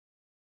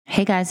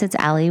Hey guys, it's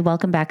Allie.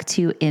 Welcome back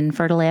to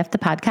Infertile AF, the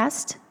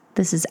podcast.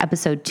 This is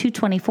episode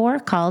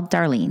 224 called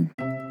Darlene.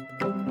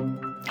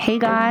 Hey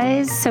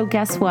guys, so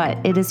guess what?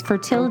 It is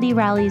Fertility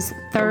Rally's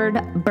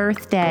third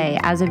birthday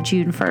as of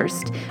June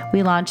 1st.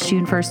 We launched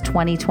June 1st,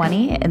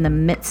 2020 in the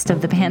midst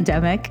of the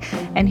pandemic,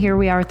 and here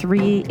we are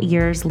 3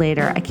 years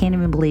later. I can't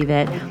even believe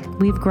it.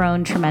 We've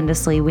grown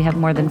tremendously. We have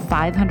more than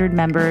 500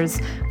 members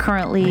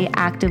currently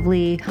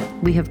actively.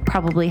 We have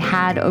probably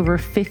had over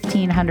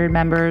 1,500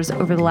 members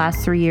over the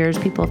last 3 years.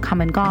 People have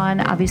come and gone,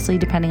 obviously,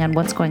 depending on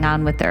what's going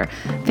on with their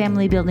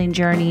family building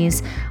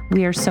journeys.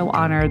 We are so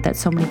honored that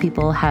so many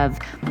people have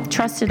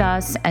trusted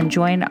us and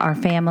joined our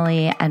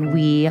family, and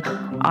we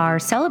are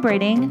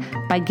celebrating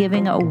by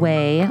giving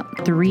away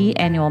 3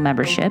 annual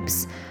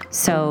memberships.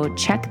 So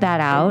check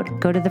that out.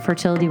 Go to the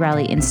Fertility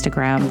Rally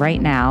Instagram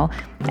right now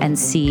and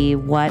see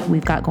what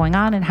we've got going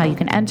on and how you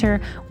can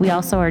enter. We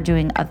also are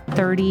doing a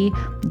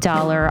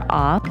 $30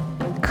 off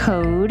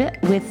code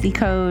with the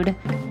code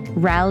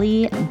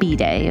Rally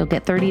B-Day. You'll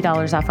get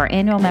 $30 off our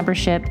annual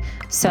membership.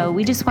 So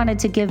we just wanted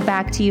to give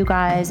back to you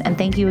guys and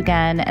thank you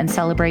again and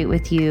celebrate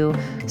with you.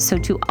 So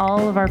to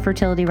all of our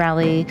Fertility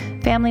Rally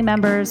family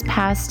members,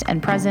 past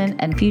and present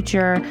and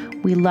future,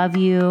 we love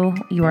you.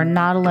 You are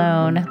not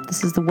alone.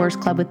 This is the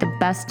worst club with the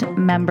best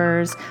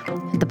members,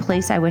 the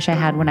place I wish I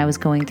had when I was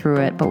going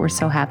through it, but we're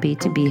so happy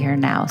to be here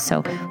now.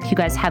 So if you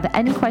guys have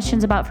any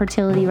questions about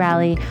Fertility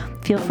Rally,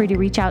 feel free to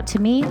reach out to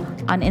me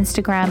on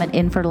Instagram at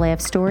Infertile AF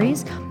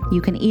Stories.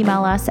 You can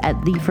email us at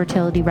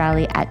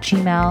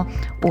thefertilityrally@gmail.com,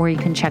 or you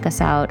can check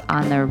us out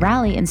on the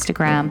Rally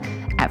Instagram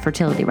at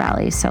Fertility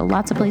Rally. So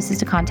lots of places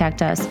to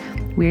contact us.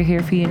 We're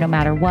here for you no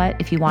matter what.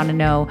 If you want to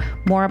know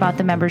more about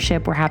the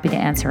membership, we're happy to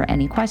answer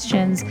any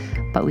questions,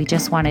 but we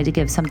just wanted to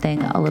give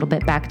something a little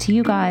bit back to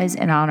you guys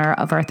in honor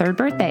of our third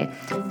birthday.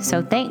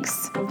 So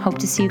thanks. Hope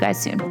to see you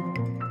guys soon.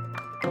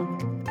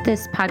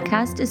 This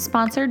podcast is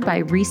sponsored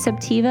by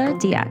Receptiva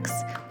DX.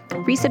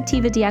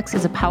 Receptiva DX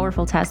is a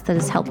powerful test that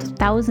has helped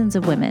thousands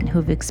of women who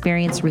have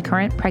experienced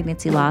recurrent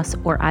pregnancy loss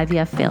or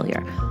IVF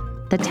failure.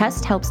 The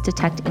test helps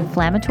detect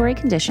inflammatory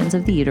conditions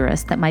of the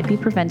uterus that might be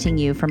preventing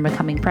you from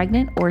becoming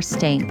pregnant or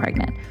staying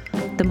pregnant.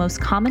 The most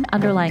common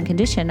underlying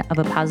condition of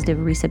a positive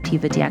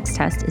Receptiva DX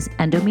test is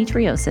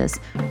endometriosis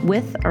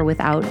with or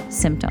without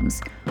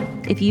symptoms.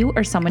 If you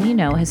or someone you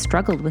know has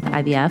struggled with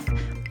IVF,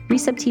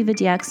 Receptiva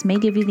DX may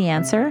give you the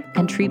answer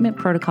and treatment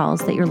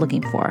protocols that you're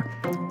looking for.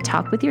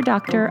 Talk with your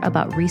doctor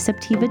about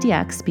Receptiva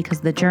DX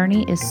because the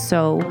journey is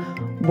so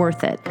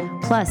worth it.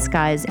 Plus,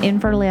 guys,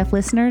 Infertile AF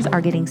listeners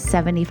are getting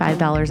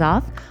 $75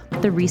 off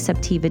the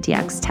Receptiva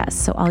DX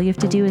test. So all you have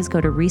to do is go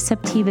to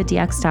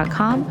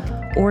receptivadx.com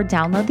or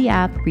download the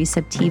app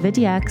Receptiva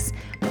DX,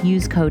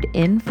 use code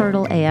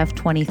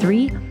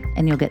INFERTILEAF23,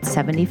 and you'll get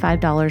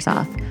 $75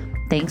 off.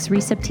 Thanks,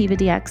 Receptiva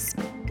DX.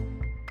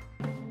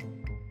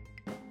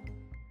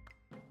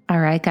 All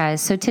right,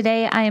 guys. So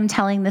today I am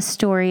telling the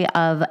story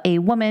of a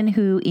woman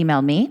who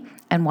emailed me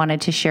and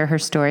wanted to share her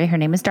story. Her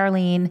name is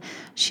Darlene.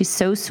 She's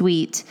so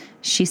sweet.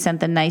 She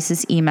sent the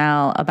nicest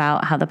email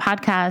about how the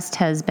podcast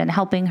has been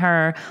helping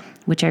her,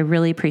 which I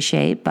really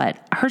appreciate. But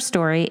her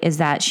story is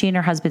that she and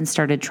her husband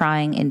started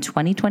trying in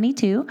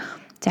 2022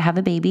 to have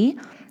a baby,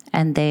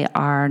 and they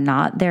are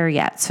not there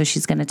yet. So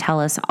she's going to tell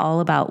us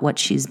all about what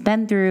she's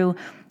been through,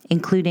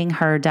 including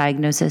her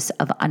diagnosis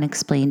of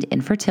unexplained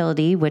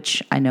infertility,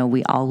 which I know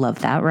we all love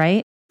that,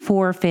 right?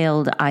 4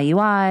 failed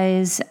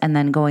IUIs, and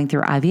then going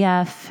through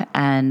IVF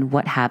and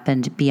what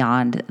happened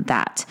beyond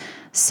that.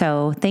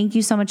 So thank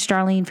you so much,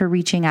 Darlene, for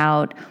reaching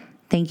out.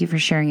 Thank you for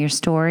sharing your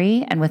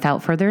story. And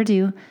without further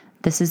ado,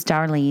 this is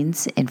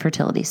Darlene's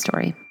infertility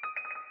story.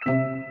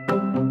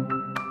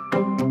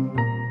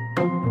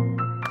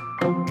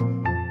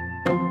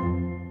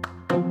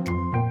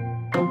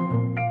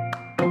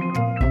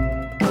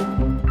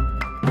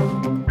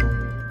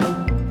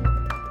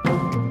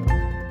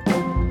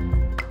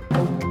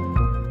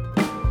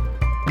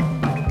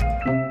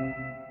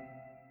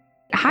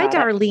 Hi,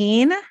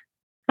 Darlene.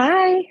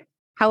 Hi.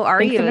 How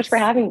are you? Thanks so much for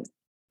having me.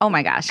 Oh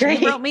my gosh.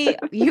 Great.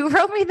 You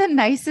wrote me the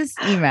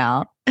nicest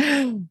email.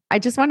 I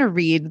just want to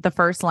read the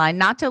first line,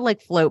 not to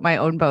like float my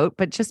own boat,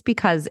 but just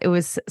because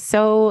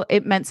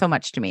it meant so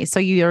much to me. So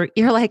you're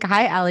like,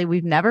 "Hi, Allie,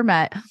 we've never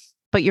met,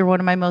 but you're one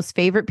of my most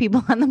favorite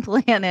people on the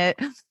planet.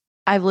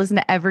 I've listened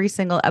to every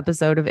single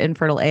episode of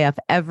Infertile AF,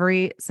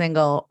 every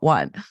single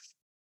one."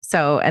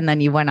 So, and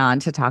then you went on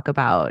to talk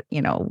about,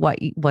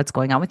 what's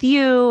going on with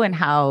you and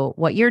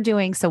what you're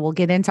doing. So we'll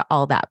get into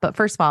all that. But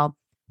first of all,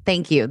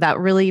 thank you. That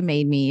really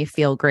made me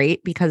feel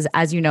great because,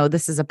 as you know,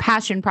 this is a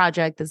passion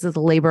project. This is a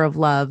labor of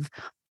love.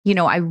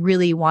 I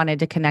really wanted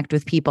to connect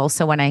with people.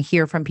 So when I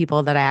hear from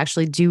people that I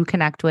actually do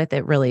connect with,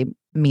 it really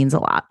means a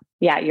lot.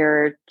 Yeah,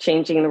 you're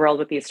changing the world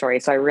with these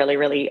stories. So I really,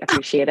 really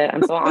appreciate it.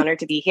 I'm so honored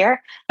to be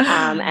here.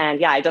 And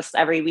yeah,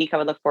 every week I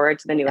would look forward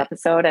to the new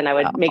episode, and I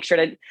would make sure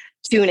to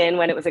tune in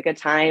when it was a good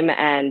time.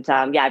 And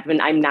yeah,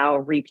 I'm now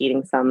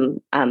repeating some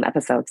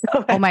episodes.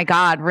 Oh my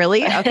God,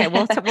 really? Okay,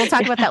 we'll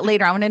talk about that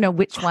later. I want to know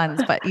which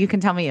ones, but you can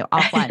tell me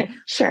offline.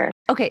 Sure.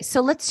 Okay,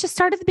 so let's just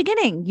start at the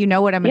beginning. You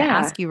know what I'm going to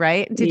ask you,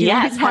 right? Did you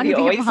Yes. always want to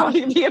be a mom?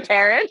 Wanted to be a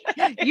parent?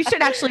 You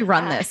should actually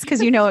run this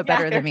because you know it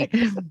better than me.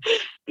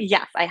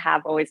 Yes, I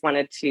have always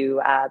wanted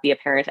to be a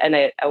parent, and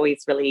it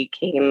always really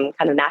came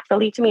kind of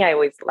naturally to me. I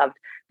always loved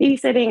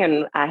babysitting,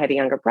 and I had a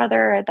younger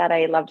brother that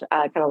I loved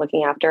kind of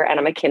looking after. And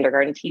I'm a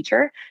kindergarten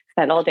teacher,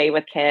 spent all day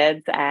with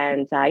kids,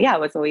 and yeah,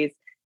 it was always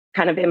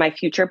kind of in my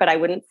future. But I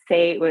wouldn't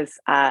say it was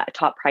a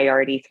top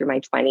priority through my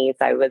 20s.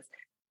 I was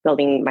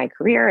building my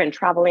career and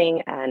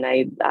traveling, and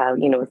I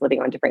was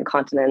living on different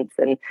continents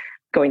and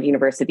going to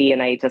university,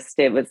 and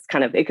it was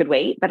kind of, it could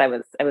wait, but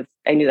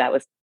I knew that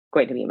was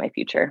going to be my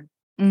future.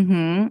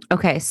 Mm-hmm.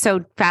 Okay.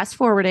 So fast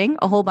forwarding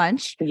a whole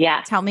bunch.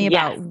 Yeah. Tell me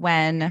about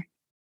when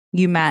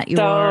you met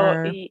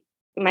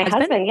my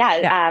husband.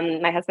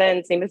 My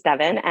husband's name is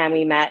Devin, and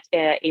we met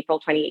in April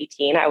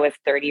 2018. I was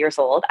 30 years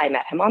old. I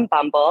met him on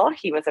Bumble.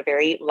 He was a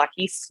very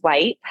lucky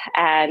swipe.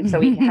 And so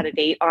we had a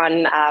date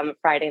on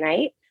Friday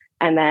night.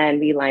 And then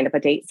we lined up a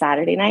date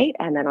Saturday night.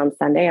 And then on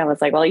Sunday, I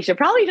was like, well, you should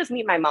probably just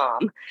meet my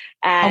mom.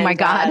 And oh my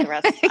God. The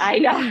rest, I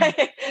know.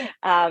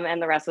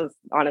 And the rest was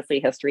honestly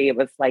history. It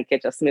was like,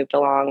 it just moved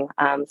along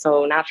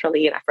so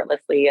naturally and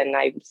effortlessly. And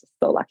I'm just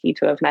so lucky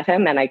to have met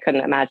him. And I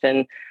couldn't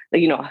imagine,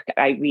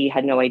 we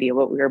had no idea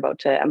what we were about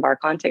to embark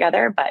on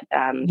together, but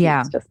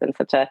he's just been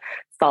such a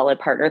solid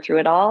partner through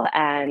it all.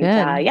 And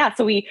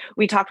so we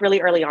talked really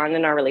early on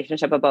in our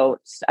relationship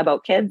about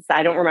kids.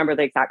 I don't remember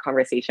the exact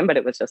conversation, but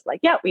it was just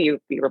like, we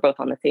were both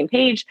on the same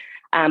page.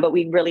 But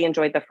we really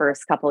enjoyed the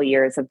first couple of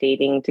years of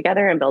dating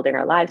together and building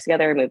our lives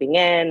together, moving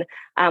in.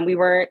 We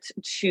weren't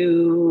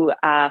too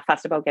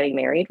fussed about getting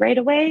married right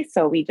away.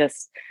 So we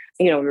just,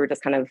 we were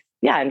just kind of,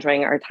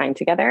 enjoying our time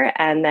together.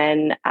 And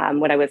then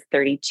when I was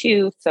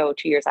 32, so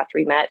 2 years after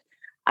we met,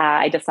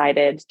 I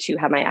decided to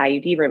have my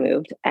IUD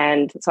removed.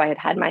 And so I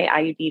had my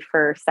IUD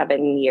for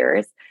 7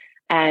 years,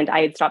 and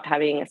I had stopped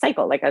having a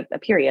cycle, like a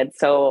period.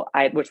 So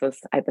which was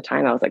at the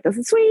time, I was like, this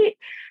is sweet.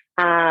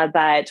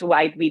 But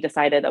we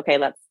decided, okay,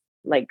 let's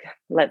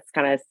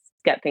kind of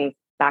get things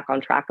back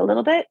on track a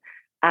little bit.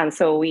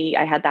 So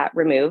I had that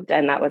removed,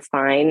 and that was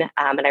fine.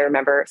 And I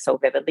remember so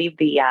vividly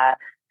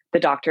the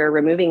doctor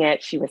removing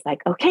it. She was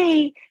like,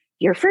 okay,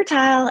 you're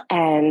fertile.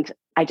 And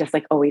I just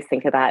always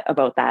think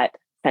about that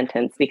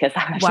sentence, because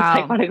I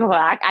just want to go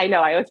back. I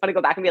know I always want to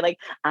go back and be like,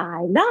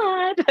 I'm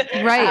not.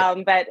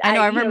 Right. But I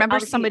know I remember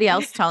somebody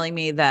else telling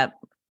me that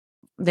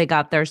they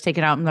got theirs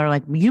taken out and they're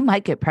like, you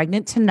might get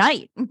pregnant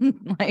tonight.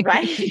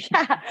 Right.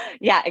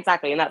 Yeah,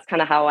 exactly. And that's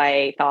kind of how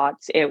I thought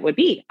it would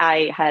be.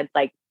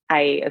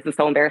 This is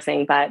so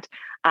embarrassing, but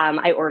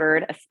I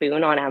ordered a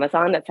spoon on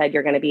Amazon that said,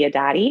 you're going to be a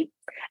daddy.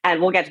 And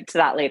we'll get to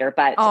that later.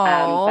 But,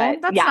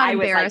 that's not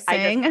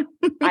embarrassing.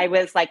 I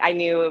was like, I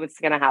knew it was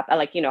going to happen.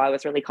 I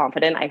was really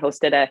confident. I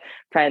hosted a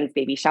friend's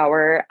baby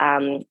shower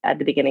at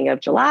the beginning of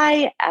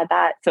July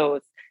so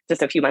it's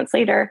just a few months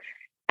later.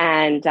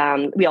 And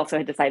we also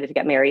had decided to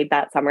get married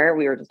that summer.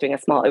 We were just doing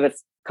it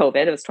was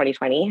COVID, it was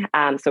 2020.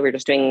 So we were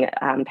just doing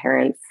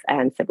parents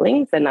and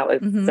siblings. And that was,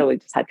 so we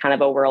just had kind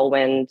of a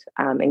whirlwind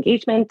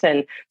engagement.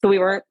 And so we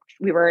weren't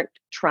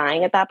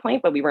trying at that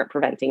point, but we weren't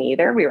preventing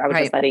either. I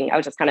was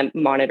just kind of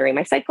monitoring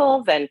my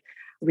cycles, and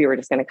we were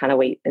just going to kind of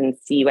wait and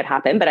see what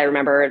happened. But I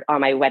remember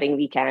on my wedding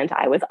weekend,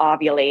 I was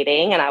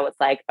ovulating, and I was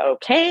like,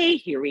 okay,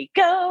 here we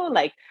go.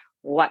 Like,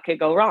 what could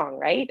go wrong?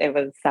 Right. It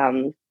was,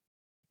 I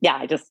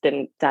just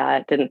didn't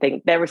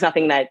think there was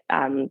nothing that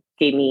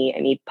gave me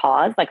any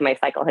pause. Like, my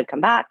cycle had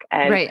come back,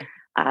 and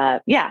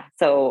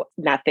so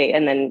nothing,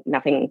 and then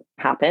nothing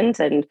happened.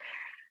 And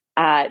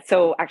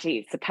so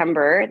actually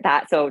September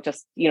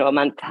just, a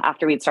month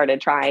after we'd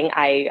started trying,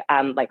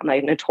 I'm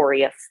a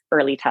notorious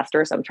early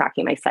tester. So I'm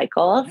tracking my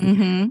cycles.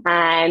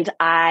 And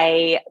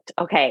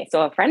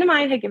so a friend of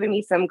mine had given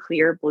me some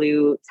Clear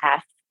Blue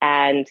tests,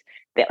 and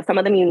some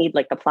of them you need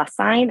the plus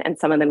sign, and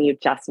some of them you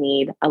just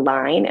need a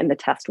line in the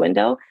test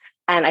window.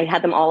 And I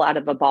had them all out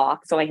of a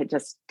box. So I had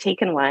just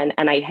taken one,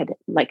 and I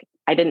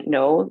didn't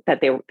know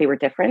that they were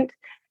different.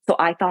 So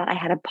I thought I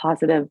had a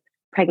positive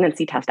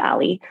pregnancy test,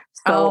 Allie.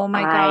 So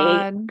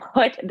I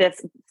put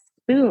this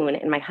spoon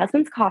in my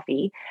husband's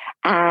coffee,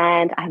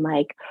 and I'm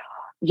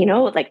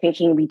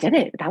thinking, we did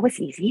it. That was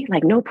easy.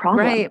 No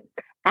problem. Right.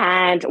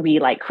 And we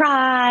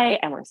cry,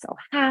 and we're so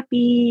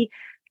happy.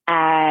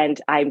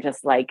 And I'm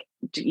just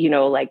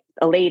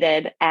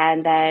elated.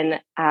 And then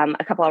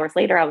a couple hours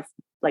later, I was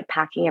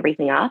packing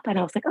everything up, and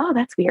I was like, oh,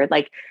 that's weird.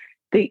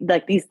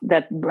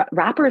 The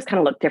wrappers kind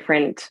of look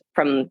different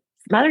from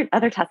some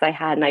other tests I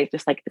had. And I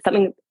just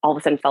something all of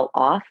a sudden felt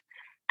off,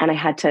 and I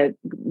had to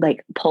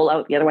pull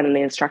out the other one in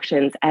the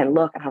instructions and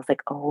look, and I was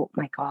like, oh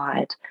my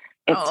God,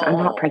 I'm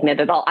not pregnant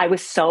at all. I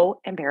was so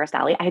embarrassed,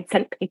 Ali. I had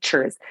sent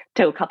pictures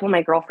to a couple of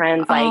my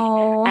girlfriends,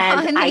 Oh,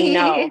 and honey. I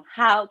know,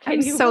 how can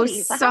I'm you so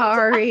believe that?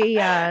 sorry. It was,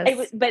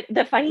 Yes. but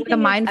the funny What a thing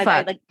is, mind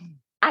fuck.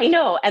 I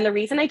know. And the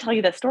reason I tell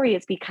you this story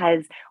is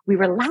because we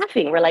were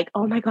laughing. We're like,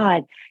 oh my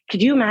God,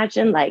 could you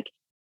imagine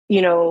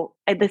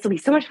this will be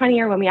so much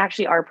funnier when we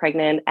actually are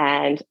pregnant.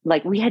 And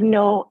like,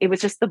 it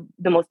was just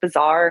the most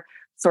bizarre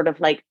sort of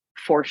like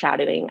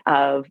foreshadowing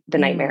of the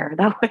nightmare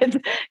that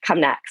would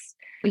come next.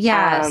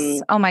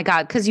 Yes. Oh my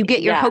God. Cause you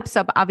get your Yeah, hopes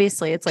up.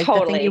 Obviously it's like the thing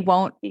totally.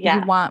 you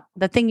Yeah. want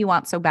the thing you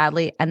want so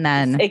badly. And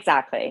then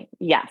Exactly.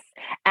 Yes.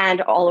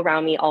 And all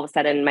around me, all of a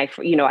sudden, I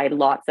had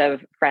lots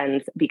of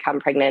friends become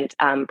pregnant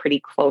pretty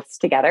close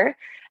together.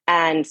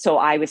 And so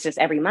I was just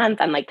every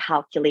month, I'm like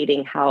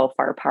calculating how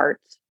far apart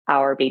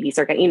our babies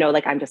are getting,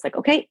 like, I'm just like,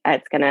 okay,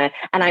 and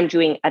I'm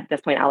doing at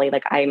this point, Ali,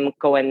 like I'm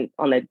going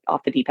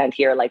off the deep end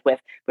here, like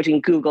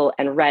between Google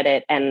and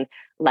Reddit. And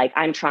like,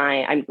 I'm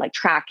like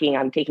tracking,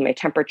 I'm taking my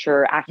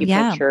temperature,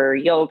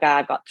 acupuncture, yoga.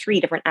 I've got 3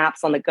 different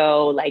apps on the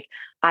go. Like,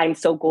 I'm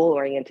so goal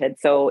oriented.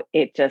 So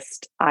it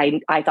just, I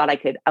thought I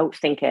could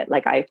outthink it.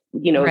 Like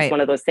it's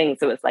one of those things.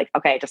 It was like,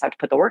 okay, I just have to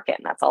put the work in.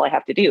 That's all I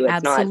have to do. It's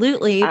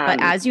absolutely. not,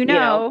 But as you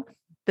know,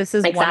 this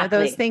is one of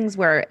those exactly. things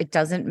where it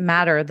doesn't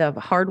matter. The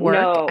hard work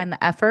No. and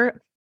the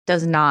effort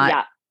does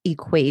not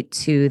equate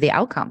to the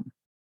outcome.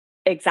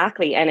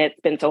 Exactly. And it's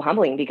been so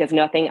humbling because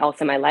nothing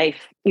else in my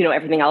life,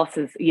 everything else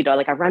is,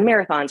 like I run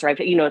marathons, or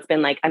it's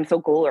been like, I'm so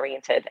goal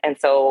oriented. And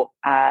so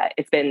that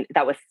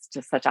was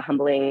just such a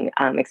humbling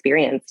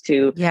experience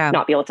to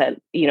not be able to,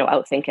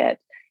 outthink it.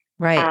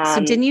 Right.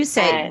 So didn't you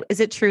say, is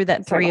it true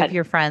that 3 of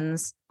your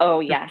friends? Oh,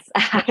 yes.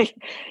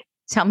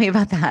 Tell me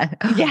about that.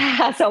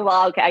 Yeah. So,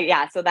 okay.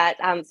 Yeah. So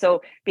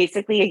so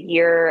basically a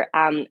year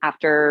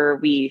after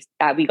we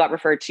got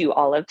referred to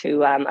Olive to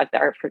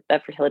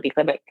the fertility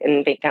clinic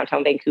in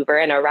downtown Vancouver,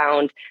 and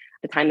around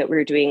the time that we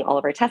were doing all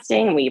of our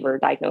testing, we were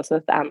diagnosed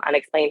with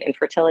unexplained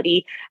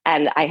infertility.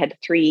 And I had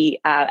 3,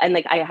 and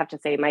like, I have to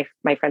say,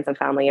 my friends and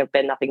family have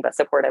been nothing but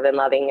supportive and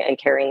loving and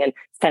caring and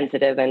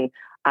sensitive, and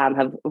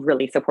have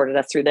really supported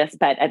us through this.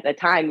 But at the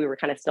time, we were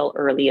kind of still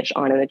early-ish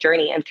on in the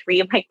journey. And 3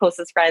 of my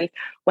closest friends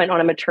went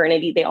on a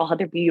maternity. They all had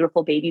their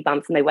beautiful baby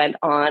bumps, and they went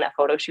on a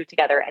photo shoot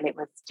together. And it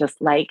was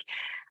just like,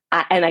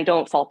 and I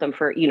don't fault them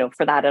for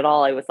that at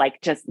all. It was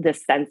like just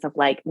this sense of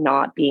like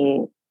not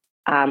being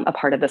a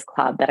part of this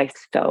club that I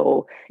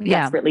so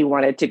desperately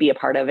wanted to be a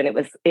part of. And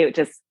it's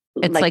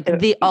like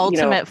the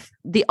ultimate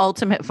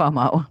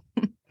FOMO.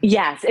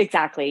 Yes,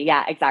 exactly.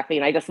 Yeah, exactly.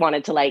 And I just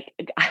wanted to like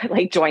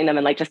join them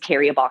and like just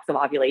carry a box of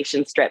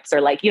ovulation strips, or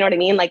like, you know what I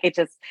mean? Like it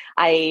just,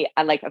 I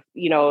like, it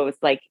was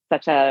like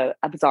such a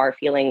bizarre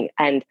feeling,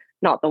 and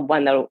not the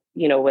one that,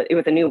 it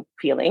was a new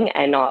feeling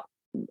and not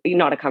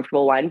a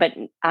comfortable one. But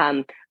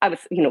I was,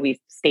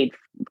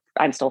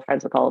 I'm still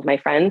friends with all of my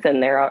friends,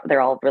 and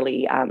they're all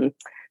really,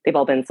 they've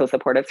all been so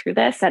supportive through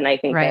this. And I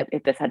think that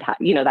if this had,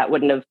 that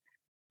wouldn't have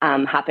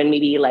happened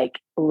maybe like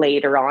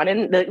later on,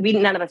 and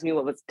none of us knew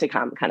what was to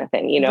come, kind of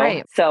thing,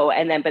 Right. So,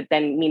 but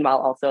then meanwhile,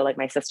 also like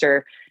my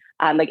sister,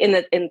 like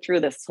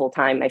through this whole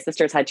time, my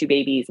sister's had 2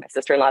 babies, my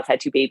sister-in-law's had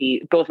 2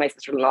 babies, both my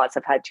sister-in-laws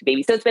have had 2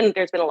 babies. So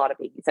there's been a lot of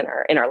babies in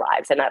our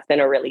lives. And that's been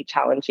a really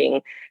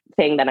challenging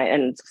thing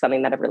and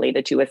something that I've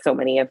related to with so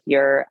many of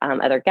your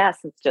other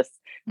guests. It's just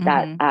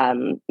that,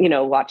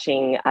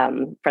 watching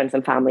friends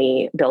and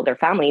family build their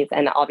families.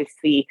 And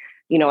obviously,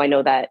 I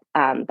know that,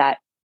 that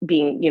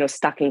being,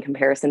 stuck in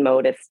comparison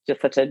mode is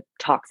just such a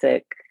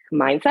toxic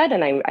mindset.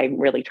 And I'm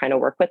really trying to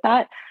work with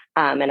that.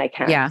 And I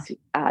can't,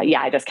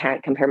 I just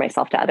can't compare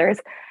myself to others.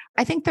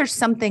 I think there's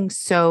something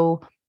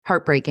so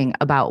heartbreaking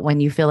about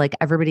when you feel like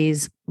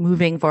everybody's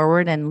moving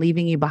forward and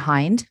leaving you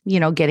behind,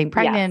 getting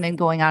pregnant and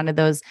going on to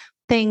those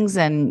things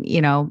and,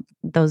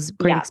 those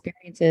great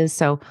experiences.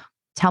 So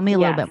tell me a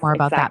little bit more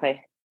about that.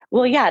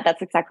 Well, yeah,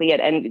 that's exactly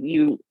it. And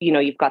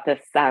you've got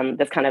this,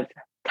 this kind of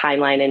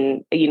timeline,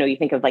 and, you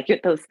think of like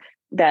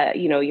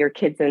your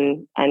kids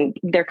and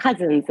their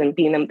cousins, and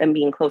them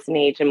being close in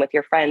age and with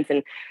your friends.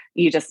 And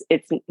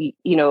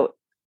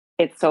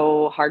it's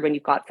so hard when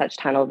you've got such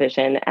tunnel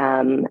vision.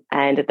 And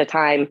at the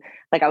time,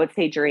 like I would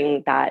say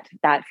during that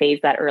phase,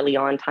 that early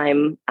on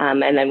time,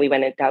 and then we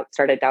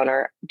started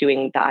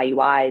doing the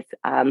IUIs.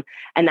 And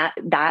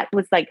that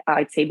was like,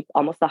 I'd say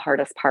almost the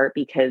hardest part,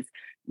 because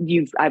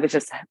I was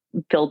just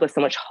filled with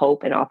so much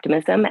hope and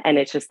optimism. And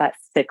it's just that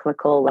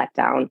cyclical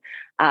letdown.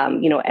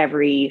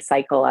 Every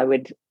cycle I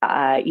would,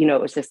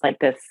 it was just like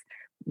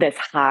this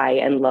high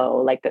and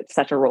low, like that's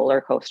such a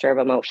roller coaster of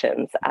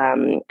emotions.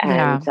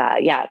 It's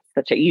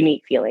such a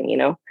unique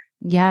feeling,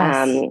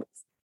 Yes.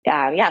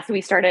 So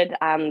we started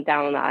down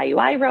the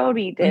IUI road.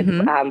 We did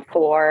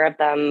 4 of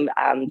them,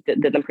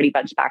 did them pretty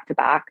much back to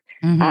back,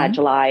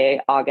 July,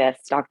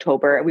 August,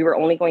 October. We were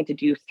only going to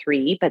do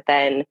 3, but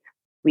then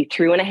we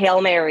threw in a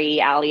Hail Mary.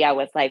 Alia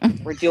was like,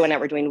 we're doing it.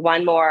 We're doing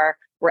 1 more.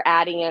 We're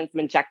adding in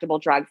some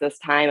injectable drugs this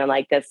time. And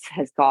like, this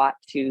has got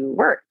to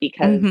work,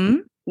 because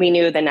we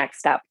knew the next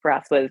step for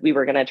us was we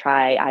were going to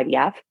try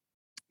IVF.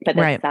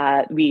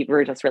 But we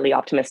were just really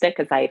optimistic,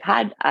 because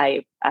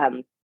I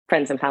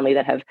friends and family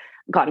that have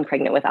gotten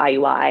pregnant with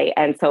IUI.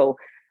 And so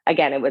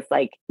again, it was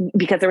like,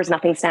 because there was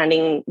nothing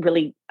standing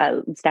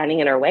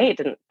in our way. It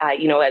didn't,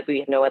 we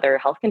had no other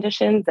health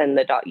conditions, and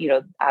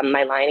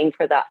my lining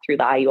for that through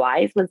the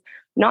IUIs was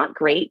not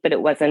great, but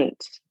it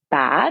wasn't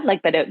bad.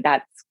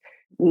 That's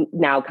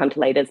now come to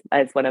light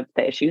as one of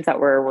the issues that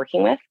we're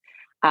working with.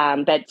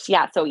 But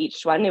yeah, so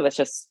each one, it was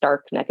just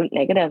stark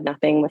negative.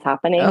 Nothing was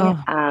happening.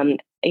 Oh.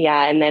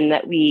 And then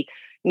that we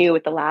knew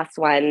with the last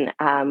one,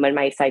 when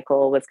my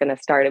cycle was going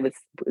to start, it was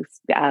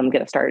going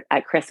to start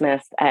at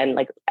Christmas, and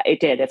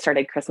it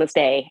started Christmas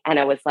Day, and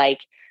I was like,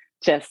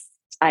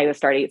 I was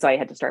starting, so I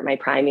had to start my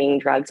priming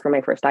drugs for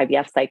my first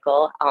IVF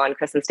cycle on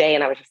Christmas Day,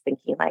 and I was just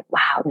thinking like,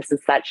 wow, this is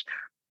such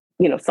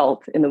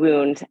salt in the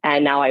wound.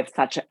 And now I have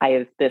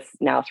this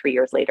now 3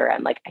 years later.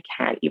 I'm like, I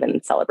can't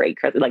even celebrate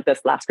Christmas. Like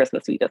this last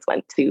Christmas, we just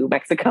went to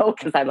Mexico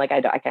because I'm like, I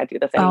can't do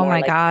this anymore. Oh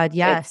my God.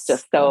 Yes. It's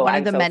just so, one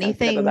of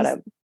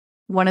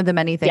the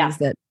many things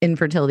that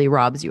infertility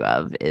robs you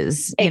of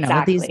is,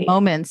 these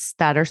moments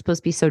that are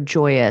supposed to be so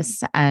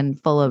joyous and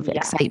full of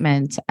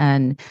excitement.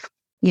 And,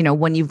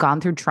 when you've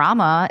gone through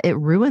trauma, it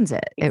ruins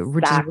it. Exactly.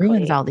 It just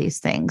ruins all these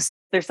things.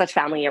 There's such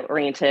family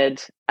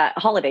oriented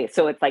holidays.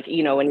 So it's like,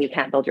 when you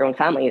can't build your own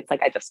family, it's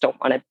like, I just don't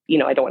want to,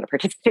 I don't want to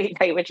participate,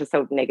 right? Which is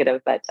so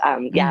negative. But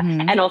yeah.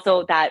 Mm-hmm. And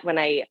also that when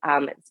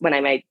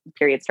my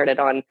period started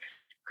on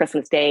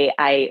Christmas Day,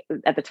 I,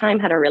 at the time,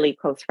 had a really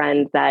close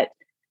friend that,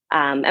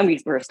 and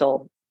we were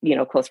still,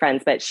 close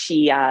friends, but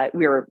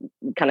we were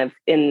kind of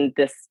in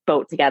this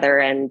boat together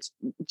and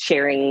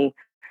sharing,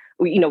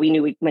 we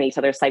knew when each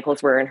other's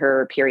cycles were, and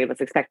her period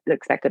was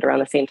expected around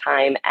the same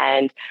time.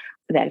 And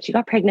then she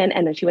got pregnant,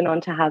 and then she went on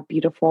to have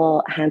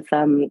beautiful,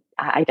 handsome,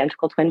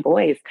 identical twin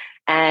boys.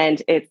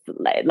 And it's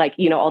like,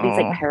 all these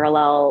like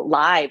parallel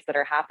lives that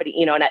are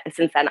happening, and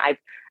since then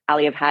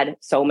Ali, have had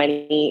so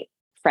many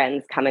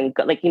friends come and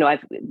go,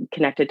 I've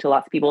connected to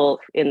lots of people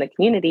in the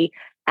community,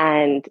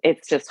 and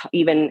it's just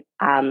even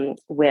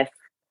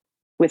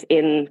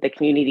within the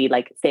community,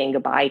 like saying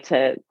goodbye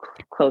to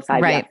close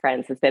IVF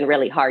friends has been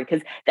really hard,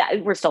 because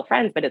we're still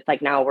friends, but it's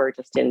like now we're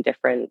just in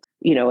different,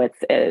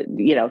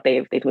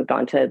 they've moved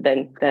on to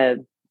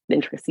the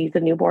intricacies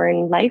of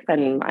newborn life,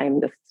 and I'm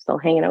just still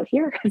hanging out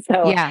here.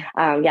 So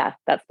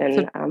that's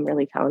been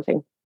really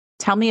challenging.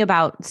 Tell me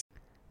about.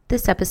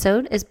 This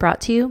episode is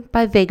brought to you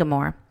by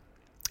Vegamore.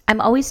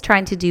 I'm always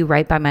trying to do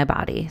right by my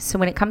body. So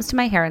when it comes to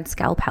my hair and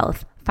scalp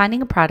health,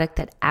 finding a product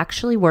that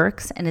actually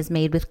works and is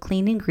made with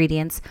clean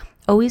ingredients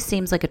always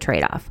seems like a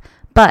trade-off.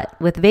 But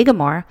with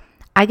Vegamore,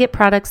 I get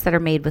products that are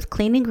made with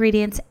clean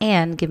ingredients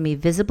and give me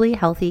visibly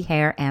healthy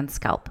hair and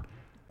scalp.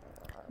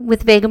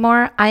 With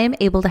Vegamore, I am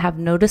able to have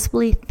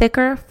noticeably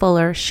thicker,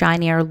 fuller,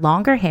 shinier,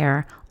 longer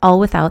hair, all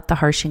without the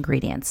harsh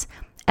ingredients.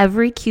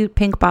 Every cute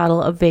pink bottle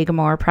of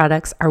Vegamore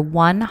products are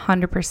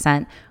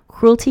 100%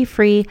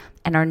 cruelty-free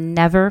and are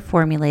never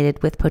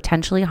formulated with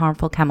potentially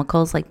harmful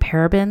chemicals like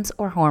parabens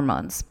or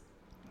hormones.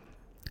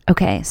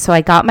 Okay, so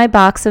I got my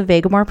box of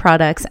Vegamore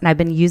products, and I've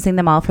been using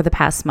them all for the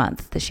past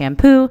month. The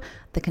shampoo,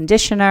 the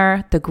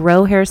conditioner, the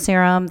Grow Hair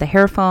Serum, the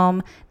hair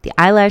foam, the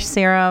eyelash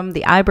serum,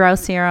 the eyebrow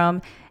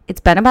serum.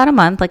 It's been about a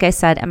month, like I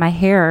said, and my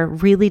hair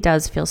really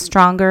does feel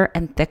stronger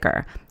and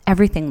thicker.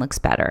 Everything looks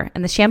better.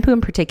 And the shampoo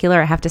in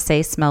particular, I have to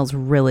say, smells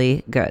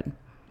really good.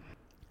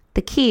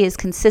 The key is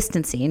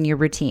consistency in your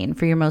routine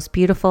for your most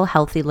beautiful,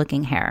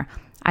 healthy-looking hair.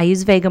 I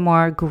use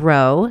Vegamore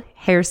Grow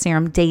Hair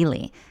Serum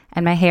daily,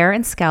 and my hair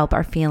and scalp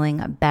are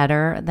feeling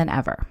better than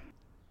ever.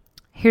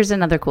 Here's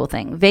another cool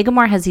thing.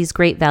 Vegamore has these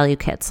great value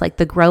kits, like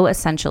the Grow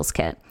Essentials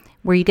Kit,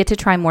 where you get to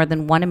try more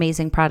than one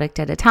amazing product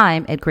at a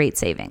time at great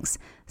savings.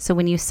 So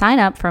when you sign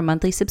up for a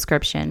monthly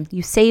subscription,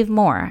 you save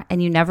more,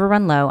 and you never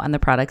run low on the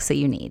products that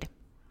you need.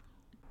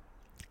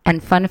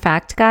 And fun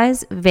fact,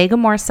 guys,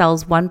 Vegamore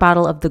sells one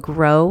bottle of the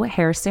Grow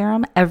Hair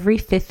Serum every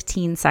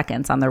 15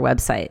 seconds on their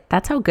website.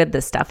 That's how good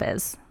this stuff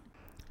is.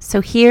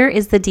 So here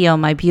is the deal,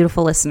 my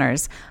beautiful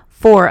listeners.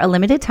 For a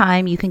limited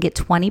time, you can get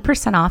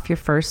 20% off your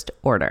first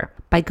order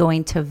by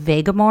going to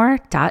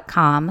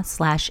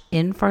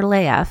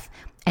vegamore.com/infertileaf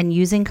and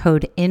using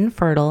code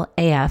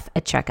INFERTILEAF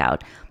at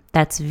checkout.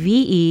 That's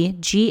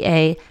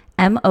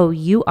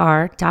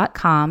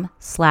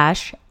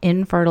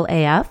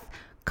vegamor.com/infertileaf,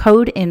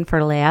 code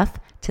INFERTILEAF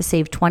to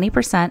save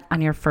 20%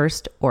 on your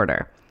first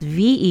order.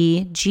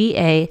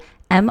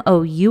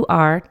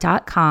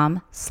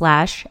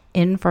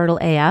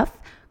 vegamor.com/infertileaf,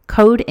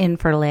 code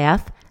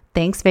INFERTILEAF.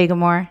 Thanks,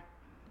 Vegamore.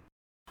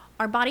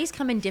 Our bodies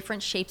come in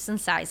different shapes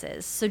and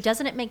sizes, so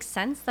doesn't it make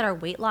sense that our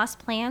weight loss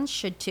plans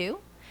should too?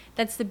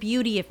 That's the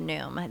beauty of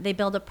Noom. They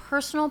build a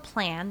personal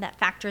plan that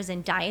factors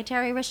in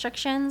dietary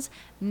restrictions,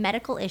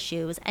 medical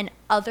issues, and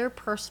other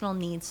personal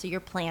needs so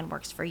your plan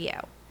works for you.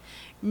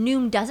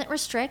 Noom doesn't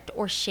restrict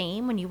or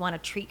shame when you want to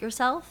treat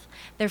yourself.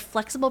 Their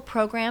flexible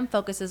program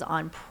focuses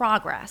on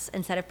progress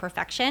instead of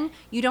perfection.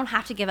 You don't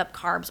have to give up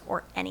carbs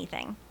or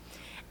anything.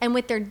 And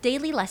with their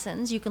daily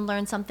lessons, you can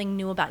learn something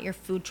new about your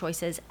food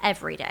choices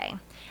every day.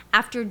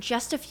 After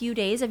just a few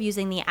days of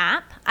using the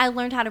app, I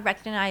learned how to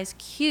recognize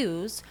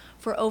cues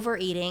for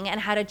overeating and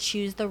how to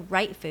choose the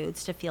right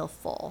foods to feel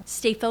full.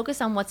 Stay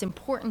focused on what's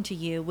important to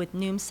you with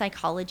Noom's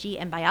psychology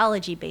and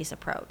biology-based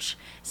approach.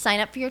 Sign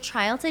up for your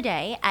trial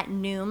today at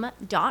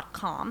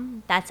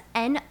Noom.com. That's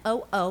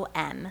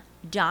Noom.com.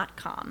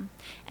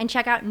 And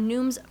check out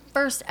Noom's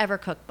first ever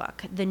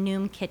cookbook, The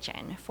Noom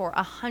Kitchen, for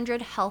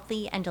 100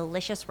 healthy and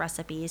delicious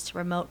recipes to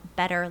promote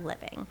better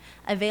living.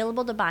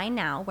 Available to buy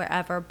now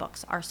wherever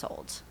books are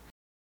sold.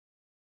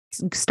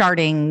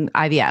 Starting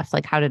IVF,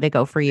 like how did it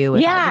go for you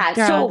with all the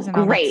drugs and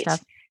all that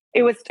stuff?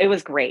 It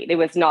was great. It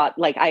was not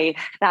like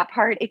that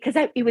part, because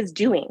it was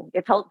doing.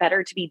 It felt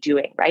better to be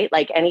doing, right?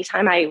 Like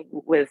anytime I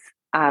was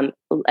an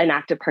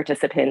active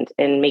participant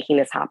in making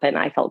this happen,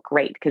 I felt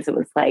great because it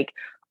was like,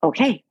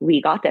 okay,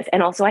 we got this.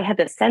 And also I had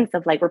this sense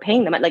of like, we're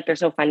paying them. Like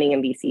there's no funding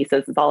in BC, so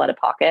this is all out of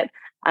pocket.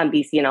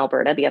 BC and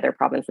Alberta, the other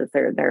provinces,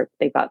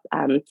 they've got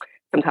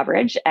some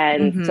coverage.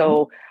 And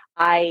so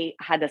I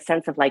had the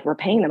sense of like, we're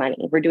paying the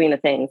money, we're doing the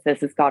things.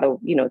 This has got to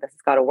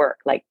work.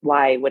 Like,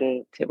 why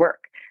wouldn't it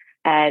work?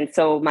 And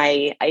so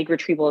my egg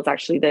retrieval is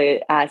actually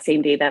the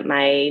same day that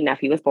my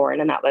nephew was born.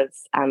 And that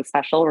was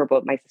special. We're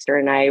both, my sister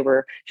and I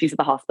she's at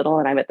the hospital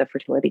and I'm at the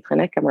fertility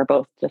clinic, and we're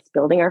both just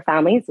building our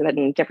families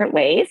in different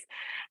ways.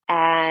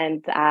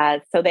 And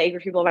so the egg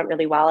retrieval went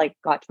really well. I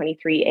got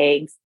 23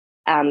 eggs.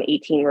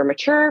 18 were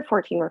mature,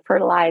 14 were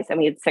fertilized, and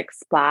we had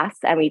 6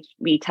 blasts, and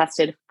we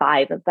tested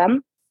 5 of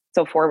them.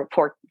 So four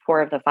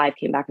of the 5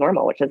 came back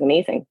normal, which is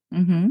amazing.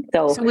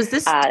 So was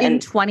this in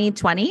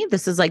 2020?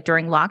 This is like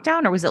during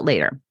lockdown, or was it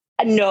later?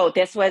 No,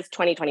 this was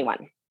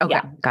 2021. Okay,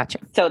 yeah. Gotcha.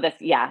 So that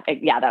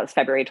was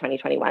February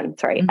 2021.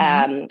 Sorry.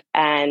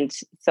 And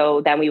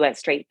so then we went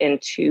straight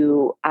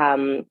into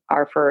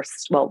our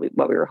first, what we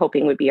were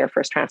hoping would be our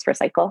first transfer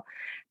cycle.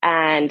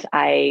 And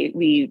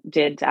we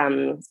did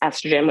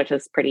estrogen, which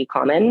is pretty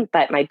common,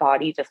 but my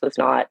body just was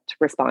not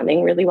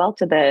responding really well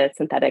to the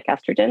synthetic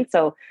estrogen.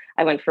 So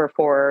I went for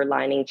 4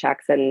 lining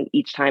checks, and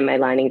each time my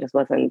lining just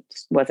wasn't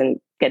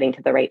getting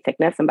to the right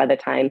thickness. And by the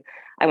time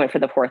I went for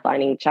the 4th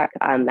lining check,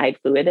 I had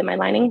fluid in my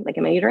lining, like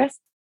in my uterus.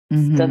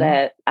 So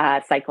the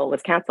cycle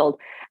was canceled.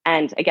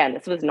 And again,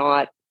 this was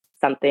not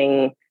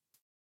something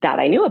that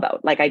I knew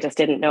about. Like I just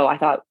didn't know. I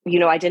thought,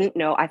 I didn't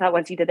know. I thought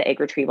once you did the egg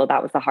retrieval,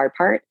 that was the hard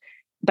part.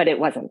 But it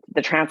wasn't.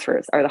 The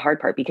transfers are the hard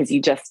part, because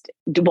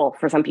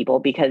for some people,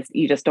 because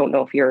you just don't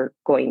know if you're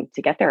going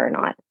to get there or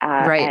not.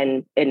 Right.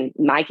 And in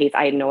my case,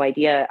 I had no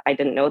idea. I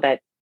didn't know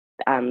that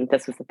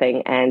this was the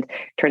thing. And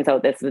turns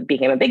out this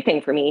became a big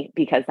thing for me,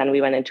 because then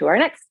we went into our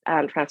next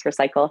transfer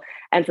cycle.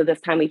 And so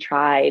this time we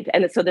tried.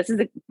 And so this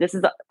is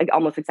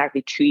almost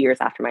exactly 2 years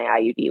after my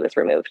IUD was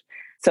removed.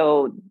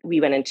 So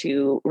we went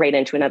right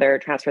into another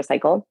transfer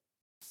cycle.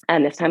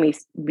 And this time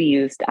we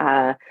used,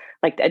 I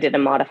did a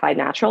modified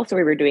natural. So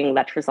we were doing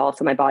letrozole.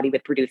 So my body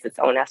would produce its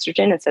own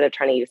estrogen instead of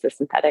trying to use the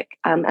synthetic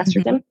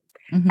estrogen.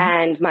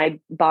 And my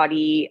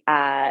body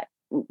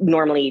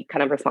normally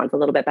kind of responds a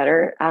little bit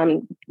better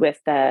with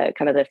the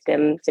kind of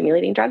the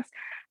stimulating drugs.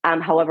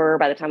 However,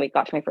 by the time we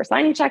got to my first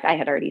lining check, I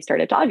had already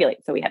started to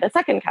ovulate. So we had a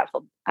second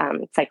canceled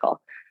cycle.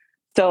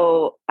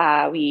 So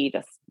we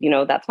just,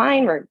 that's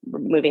fine. We're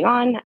moving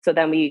on. So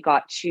then we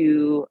got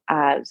to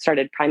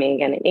started priming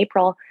again in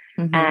April.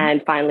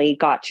 And finally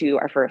got to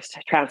our first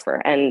transfer.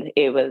 And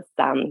it was,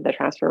 the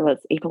transfer was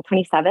April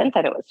 27th.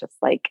 And it was just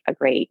like a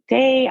great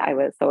day. I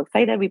was so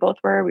excited. We both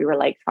were. We were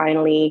like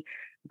finally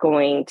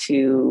going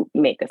to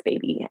make this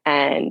baby.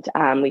 And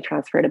we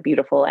transferred a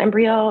beautiful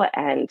embryo,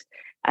 and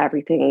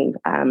everything,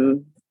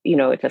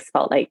 it just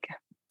felt like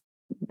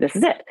this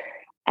is it.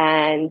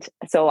 And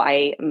so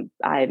I'm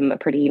a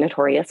pretty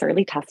notorious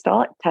early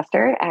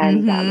tester,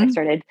 and I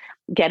started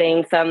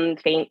getting some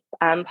faint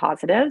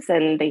positives,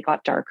 and they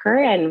got darker.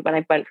 And when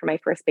I went for my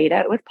first beta,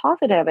 it was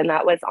positive, and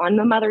that was on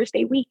the Mother's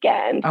Day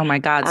weekend. Oh my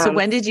God. So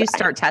when did you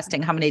start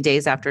testing? How many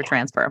days after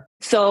transfer?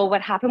 So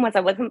what happened was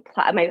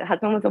my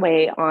husband was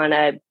away on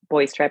a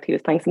boys trip. He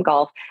was playing some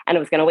golf, and I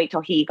was going to wait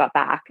till he got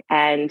back.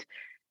 And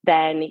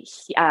then,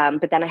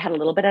 but then I had a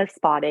little bit of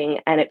spotting,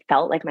 and it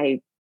felt like my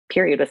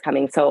period was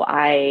coming. So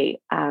I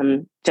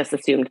just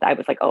assumed, I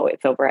was like, oh,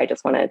 it's over. I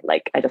just want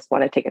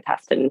to take a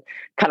test and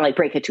kind of like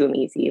break it to him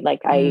easy.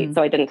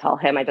 So I didn't tell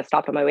him. I just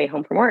stopped on my way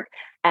home from work.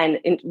 And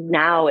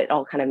now it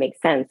all kind of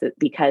makes sense,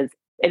 because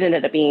it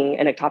ended up being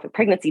an ectopic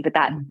pregnancy, but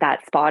that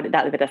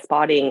bit of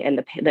spotting and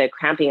the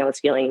cramping I was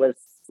feeling was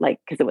like,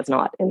 because it was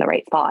not in the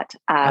right spot.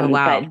 Oh,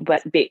 wow.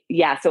 But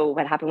yeah. So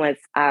what happened was,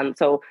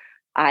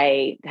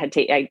 I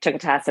took a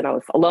test, and I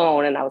was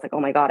alone, and I was like,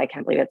 oh my God, I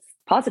can't believe it's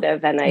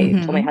positive. And I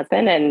told my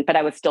husband, but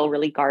I was still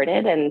really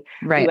guarded. And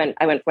when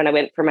I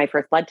went for my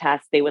first blood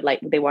test, they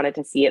wanted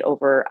to see it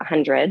over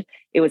 100.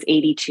 It was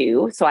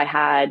 82. So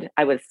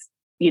I was,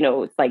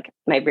 it's like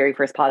my very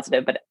first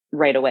positive, but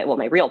right away, well,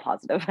 my real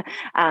positive.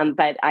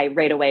 But I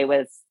right away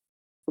was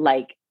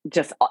like,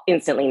 just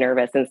instantly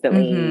nervous,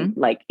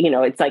 like,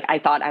 it's like, I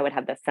thought I would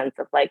have this sense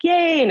of like,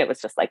 yay. And it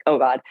was just like, oh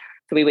God.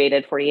 So we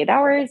waited 48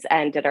 hours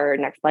and did our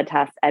next blood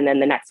test. And then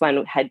the next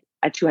one had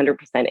a 200%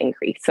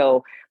 increase.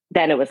 So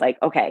then it was like,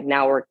 okay,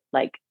 now we're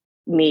like,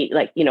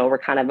 we're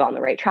kind of on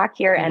the right track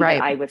here. And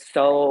Right. I was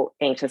so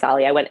anxious,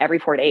 Ali. I went every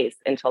 4 days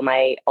until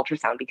my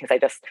ultrasound because I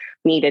just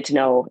needed to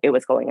know it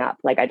was going up.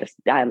 Like I just,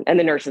 and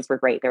the nurses were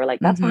great. They were like,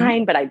 that's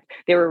fine. But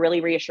they were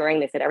really reassuring.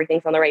 They said,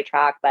 everything's on the right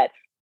track. But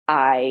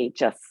I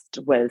just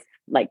was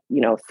like,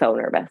 so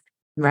nervous.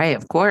 Right.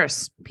 Of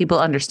course. People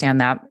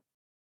understand that.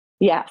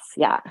 Yes.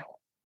 Yeah.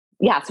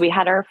 Yeah. So we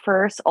had our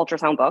first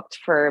ultrasound booked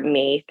for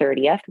May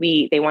 30th.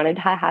 They wanted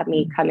to have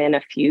me come in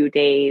a few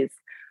days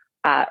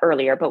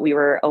earlier, but we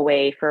were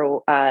away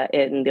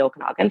in the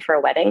Okanagan for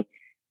a wedding.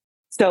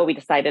 So we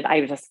decided,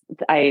 I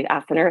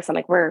asked the nurse, I'm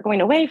like, we're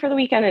going away for the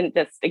weekend. And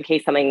just in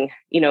case something,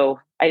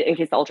 in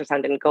case the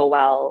ultrasound didn't go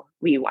well,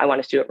 I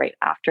wanted to do it right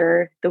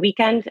after the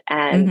weekend.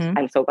 And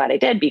I'm so glad I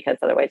did, because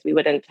otherwise we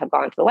wouldn't have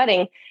gone to the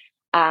wedding.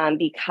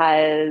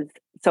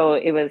 So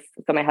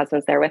my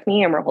husband's there with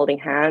me and we're holding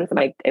hands.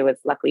 It was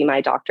luckily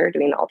my doctor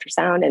doing the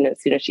ultrasound. And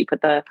as soon as she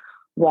put the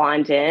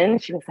wand in,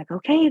 she was like,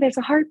 okay, there's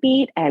a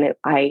heartbeat. And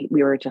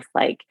we were just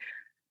like,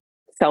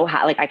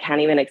 like, I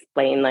can't even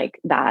explain like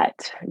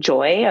that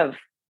joy of,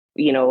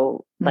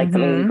 like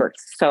something we worked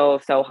so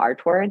hard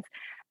towards.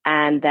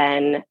 And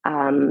then,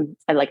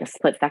 like a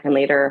split second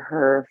later,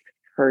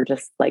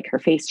 her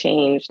face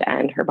changed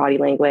and her body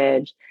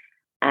language,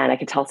 and I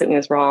could tell something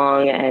was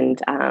wrong. And,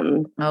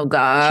 oh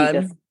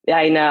God,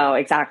 I know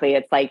exactly.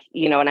 It's like,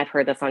 and I've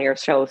heard this on your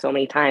show so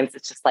many times.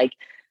 It's just like,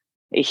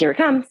 here it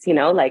comes,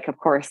 like, of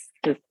course,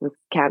 just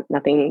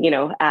nothing,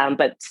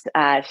 but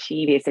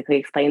she basically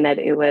explained that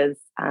it was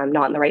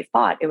not in the right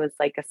spot. It was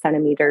like a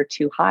centimeter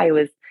too high. It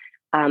was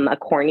a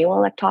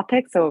corneal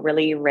ectopic, so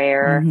really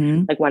rare,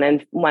 like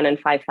one in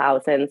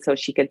 5,000. So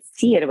she could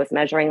see it. It was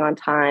measuring on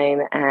time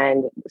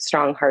and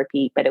strong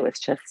heartbeat, but it was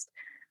just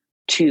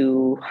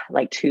too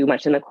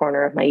much in the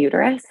corner of my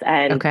uterus.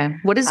 And okay,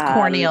 what does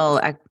corneal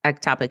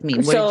ectopic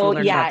mean? What did you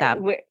learn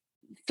about that?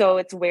 So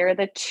it's where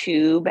the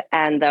tube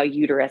and the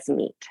uterus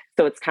meet.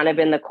 So it's kind of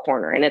in the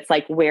corner, and it's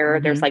like where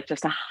there's like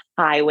just a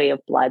highway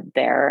of blood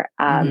there.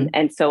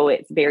 And so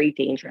it's very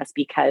dangerous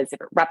because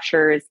if it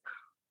ruptures,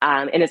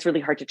 and it's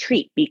really hard to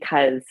treat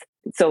because,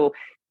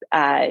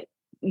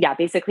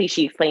 basically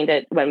she explained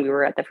it when we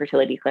were at the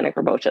fertility clinic.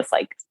 We're both just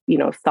like,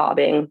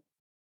 sobbing.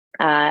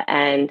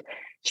 And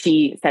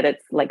she said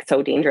it's like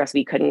so dangerous.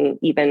 We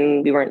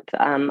weren't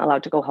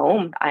allowed to go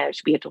home.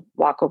 We had to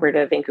walk over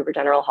to Vancouver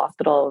General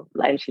Hospital,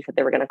 and she said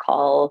they were going to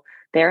call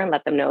there and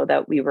let them know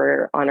that we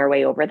were on our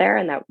way over there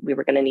and that we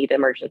were going to need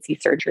emergency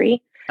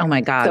surgery. Oh my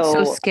God.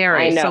 So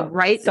scary. I know,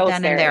 so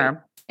then scary. And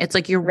there, it's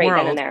like your right world.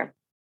 Then and there.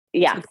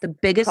 Yeah. It's the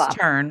biggest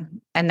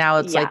turn. And now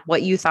it's like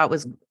what you thought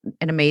was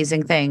an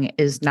amazing thing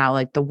is now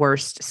like the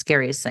worst,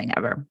 scariest thing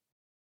ever.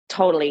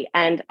 Totally.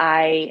 And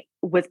I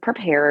was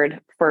prepared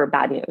for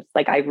bad news.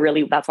 Like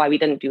that's why we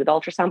didn't do the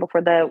ultrasound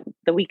before the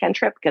weekend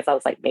trip, because I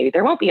was like, maybe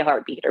there won't be a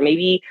heartbeat, or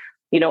maybe,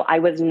 I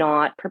was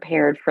not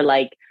prepared for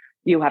like,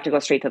 you have to go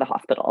straight to the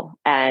hospital.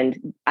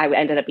 And I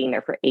ended up being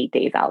there for 8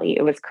 days, Ali.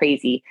 It was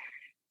crazy.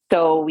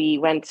 So we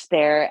went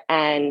there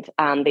and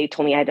they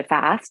told me I had to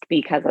fast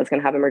because I was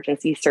going to have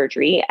emergency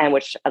surgery, and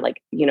which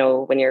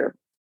when you're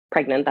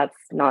pregnant, that's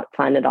not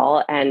fun at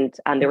all. And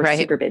they were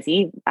super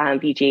busy.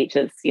 VGH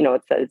is,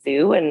 it's a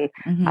zoo. And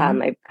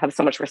I have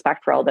so much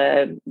respect for all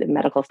the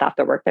medical staff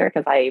that work there,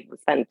 because I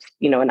spent,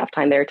 enough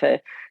time there to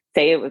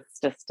say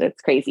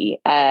it's crazy.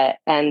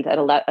 And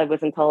it was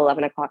until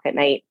 11 o'clock at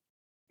night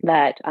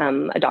that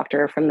a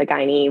doctor from the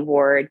gynae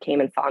ward came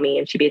and saw me.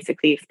 And she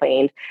basically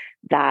explained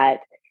that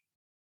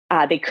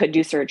they could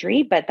do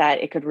surgery, but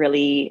that it could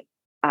really,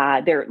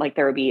 there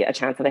would be a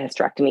chance of a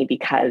hysterectomy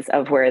because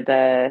of where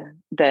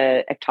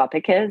the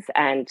ectopic is.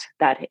 And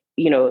that,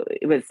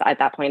 it was at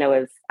that point I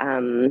was,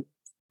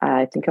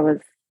 I think it was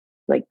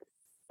like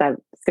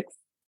 6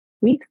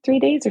 weeks, 3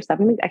 days, or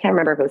 7 weeks. I can't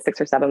remember if it was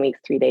 6 or 7 weeks,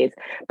 3 days,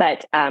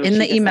 but, in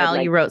the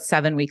email you wrote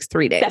 7 weeks,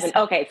 3 days. 7.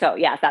 Okay. So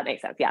yeah, that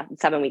makes sense. Yeah.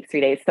 7 weeks,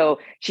 3 days. So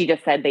she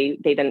just said they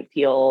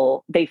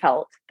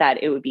felt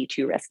that it would be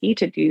too risky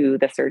to do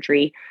the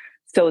surgery.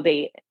 So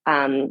they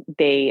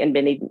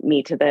admitted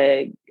me to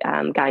the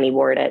gynae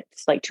ward at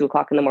like 2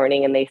 o'clock in the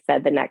morning. And they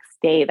said the next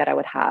day that I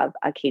would have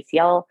a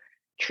KCL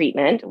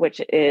treatment,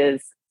 which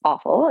is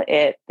awful.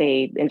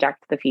 They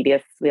inject the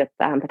fetus with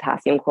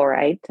potassium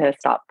chloride to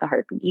stop the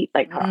heartbeat,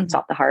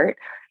 stop the heart.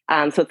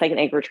 So it's like an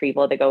egg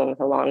retrieval. They go in with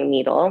a long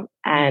needle,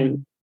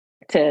 and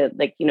to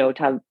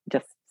have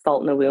just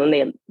salt in the wound,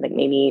 they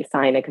made me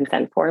sign a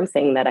consent form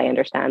saying that I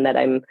understand that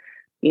I'm,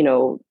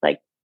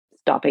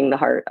 stopping the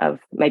heart of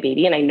my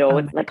baby. And I know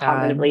it's like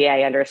cognitively,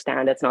 I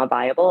understand it's not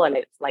viable and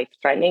it's life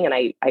threatening. And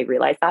I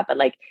realize that, but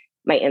like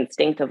my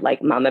instinct of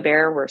like mama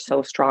bear were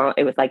so strong.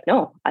 It was like,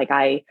 no, like,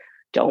 I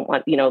don't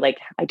want,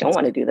 I don't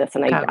want to do this.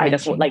 And I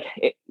just like,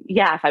 if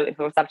it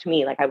was up to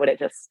me, like I would have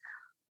just,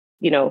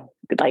 I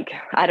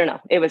don't know.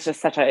 It was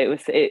just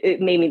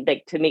it made me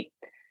like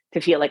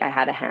to feel like I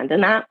had a hand in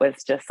that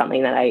was just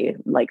something that I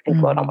like think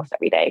about almost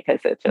every day. Cause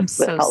it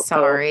just I'm so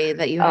sorry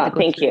that you had to go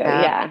thank through you.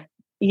 that. Yeah.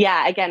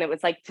 Yeah. Again, it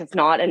was like just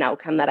not an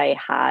outcome that I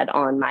had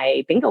on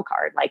my bingo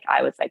card. Like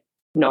I was like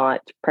not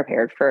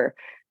prepared for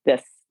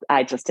this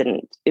just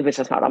didn't, it was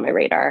just not on my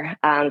radar.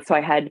 So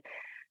I had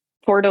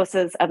 4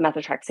 doses of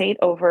methotrexate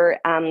over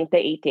the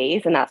 8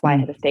 days. And that's why I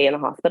had to stay in the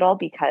hospital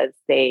because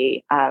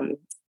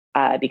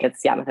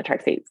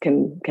methotrexate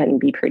can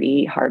be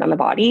pretty hard on the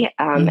body.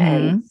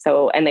 And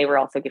they were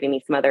also giving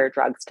me some other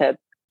drugs to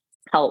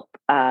help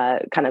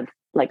kind of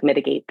like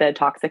mitigate the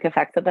toxic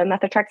effects of the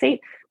methotrexate.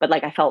 But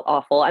like, I felt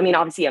awful. I mean,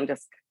 obviously I'm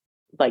just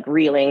like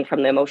reeling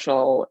from the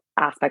emotional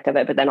aspect of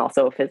it, but then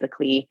also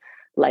physically,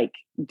 like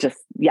just,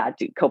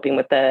 coping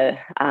with the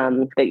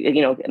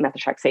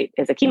methotrexate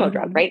is a chemo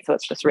drug, right? So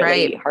it's just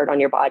really hard on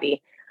your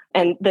body.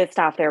 And the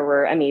staff there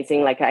were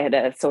amazing. Like I had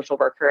a social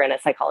worker and a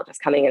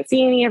psychologist coming and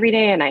seeing me every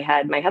day. And I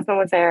had, my husband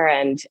was there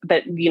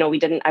but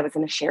I was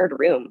in a shared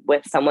room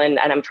with someone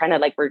and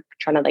we're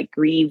trying to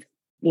grieve,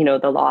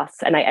 the loss.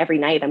 And every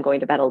night I'm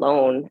going to bed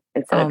alone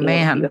instead of being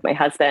able to be with my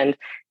husband.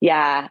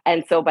 Yeah.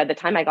 And so by the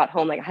time I got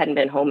home, like I hadn't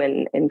been home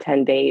in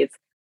 10 days.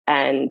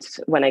 And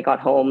when I got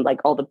home, like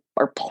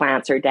our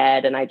plants are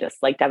dead. And I just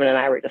like, Devin and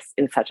I were just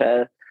in such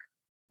a,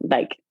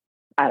 like,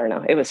 I don't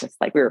know. It was just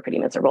like, we were pretty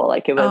miserable.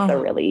 Like it was a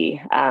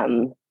really,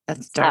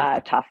 that's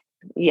dark. Tough.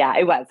 Yeah,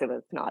 it was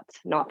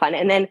not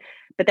fun.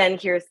 But then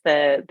here's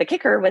the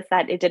kicker was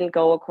that it didn't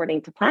go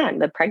according to plan.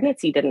 The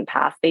pregnancy didn't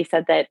pass. They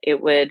said that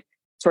it would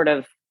sort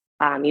of,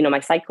 my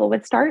cycle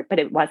would start, but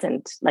it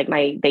wasn't. Like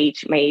my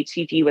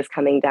HCG was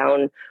coming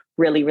down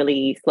really,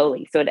 really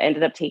slowly. So it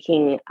ended up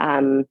taking,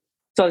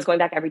 so I was going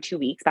back every 2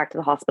 weeks back to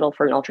the hospital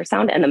for an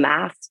ultrasound, and the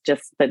mass,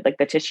 just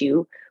the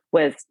tissue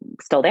was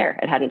still there.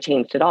 It hadn't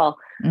changed at all.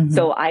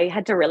 So I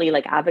had to really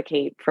like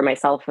advocate for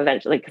myself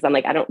eventually, because I'm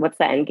like, what's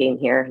the end game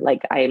here?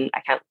 Like I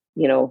can't,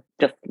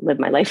 just live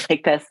my life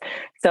like this.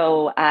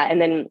 So,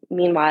 and then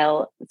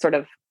meanwhile, sort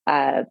of,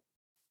 I'm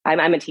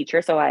a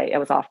teacher. So I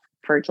was off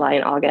for July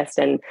and August,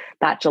 and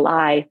that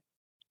July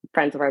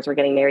friends of ours were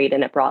getting married,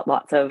 and it brought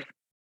lots of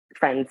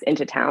friends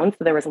into town.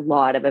 So there was a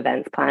lot of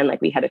events planned.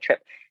 Like we had a trip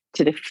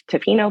to the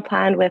Tofino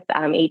planned with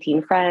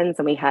 18 friends,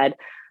 and we had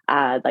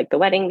like the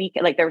wedding week.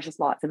 Like there was just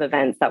lots of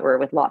events that were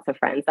with lots of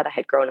friends that I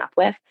had grown up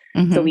with.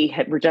 So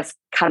we're just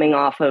coming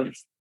off of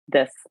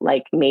this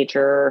like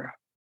major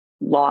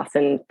loss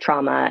and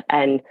trauma,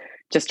 and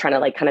just trying to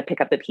like kind of pick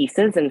up the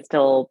pieces, and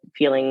still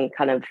feeling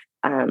kind of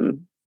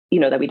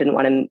that we didn't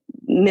want to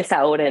miss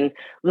out. And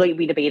like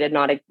we debated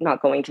not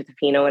going to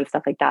Tofino and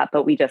stuff like that,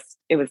 but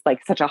it was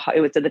like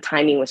the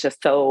timing was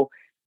just so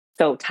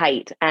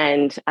tight.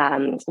 And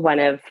one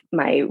of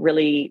my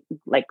really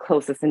like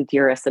closest and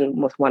dearest and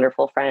most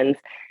wonderful friends,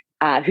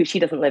 who she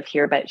doesn't live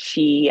here, but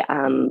she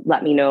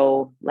let me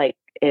know like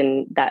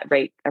in that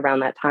right around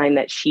that time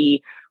that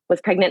she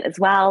was pregnant as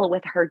well.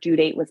 With her due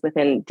date was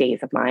within days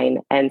of mine.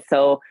 And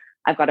so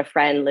I've got a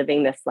friend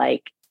living this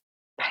like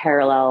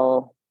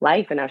parallel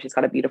life, and now she's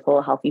got a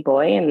beautiful, healthy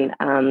boy. And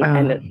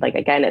and it's like,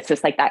 again, it's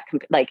just like that,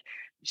 like,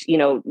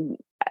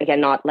 again,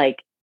 not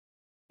like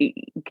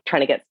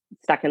trying to get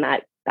stuck in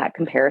that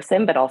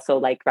comparison, but also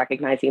like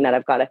recognizing that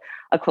I've got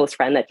a close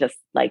friend that just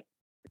like,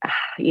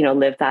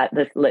 lives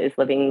is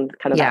living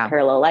kind of that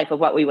parallel life of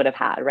what we would have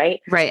had.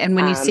 Right. And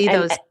when you see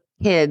those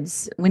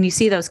kids,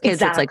 exactly.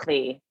 It's like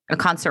a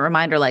constant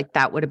reminder, like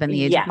that would have been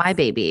the age of my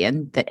baby.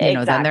 And that,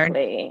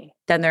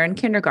 then they're in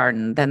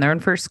kindergarten, then they're in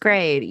first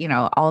grade,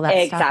 all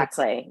that stuff.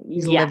 Exactly.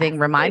 These living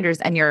reminders.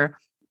 And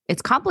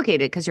it's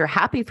complicated because you're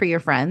happy for your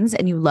friends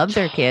and you love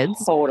their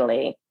kids.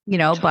 Totally.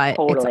 But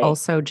it's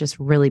also just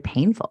really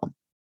painful.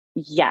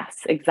 Yes,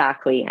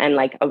 exactly. And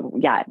like,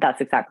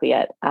 that's exactly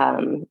it.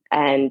 And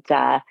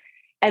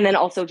then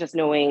also just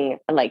knowing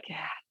like,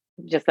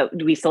 just that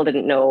we still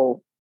didn't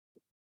know,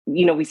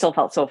 we still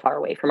felt so far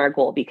away from our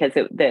goal because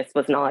this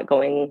was not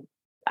going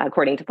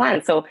according to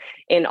plan. So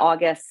in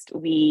August,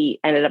 I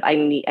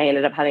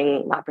ended up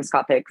having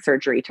laparoscopic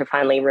surgery to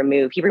finally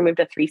he removed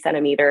a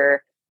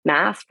 3-centimeter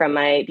mass from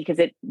because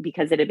it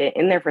had been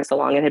in there for so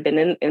long. It had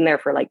been in there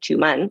for like 2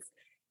 months.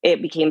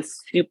 It became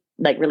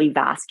like really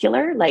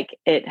vascular. Like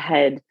it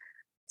had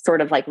sort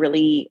of like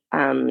really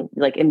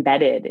like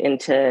embedded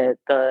into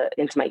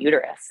my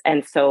uterus.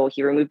 And so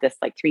he removed this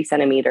like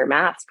 3-centimeter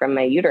mass from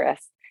my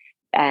uterus.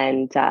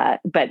 And,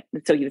 but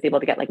so he was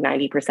able to get like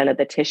 90% of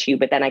the tissue,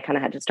 but then I kind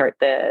of had to start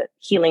the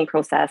healing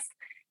process.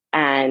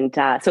 And,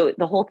 so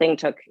the whole thing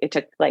took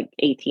like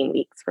 18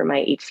 weeks for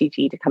my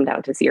HCG to come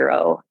down to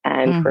 0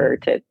 and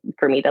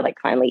for me to like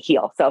finally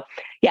heal. So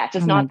yeah,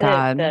 just not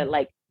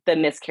the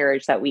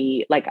miscarriage that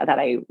we like, that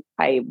I,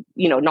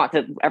 not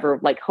to ever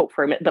like hope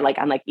for it, but like,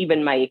 I'm like,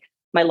 even my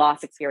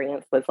loss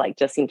experience was like,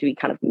 just seemed to be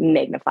kind of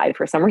magnified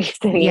for some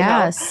reason.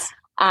 Yes.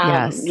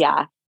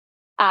 Yeah.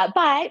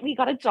 But we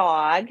got a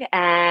dog,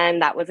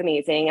 and that was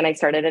amazing. And I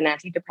started an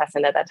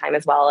antidepressant at that time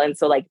as well. And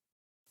so like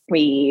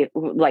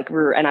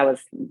and I was,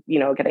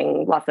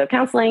 getting lots of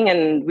counseling,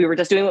 and we were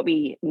just doing what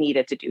we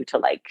needed to do to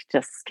like,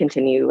 just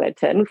continue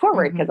to move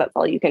forward. Cause that's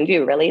all you can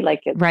do really.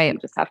 Like, you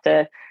just have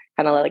to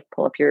kind of like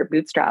pull up your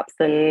bootstraps,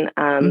 and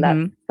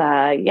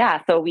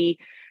so we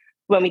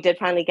when we did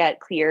finally get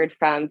cleared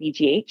from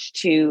VGH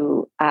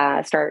to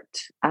start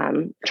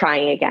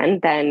trying again,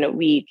 then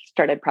we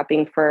started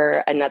prepping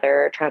for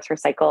another transfer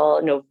cycle,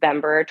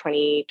 November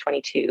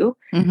 2022.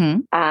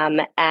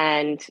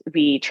 And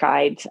we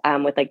tried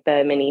with like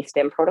the mini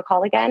stim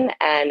protocol again.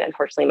 And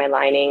unfortunately, my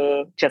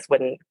lining just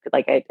wouldn't,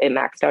 like it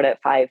maxed out at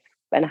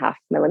 5.5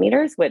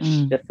 millimeters, which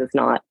just is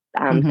not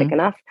thick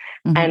enough.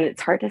 And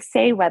it's hard to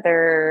say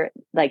whether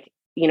like,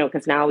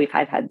 because now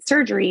I've had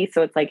surgery.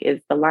 So it's like,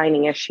 is the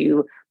lining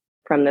issue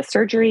from the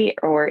surgery,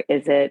 or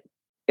is it,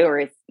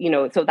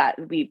 so that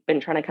we've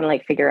been trying to kind of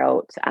like figure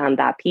out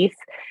that piece.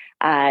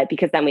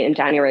 Because then in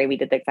January, we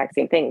did the exact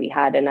same thing. We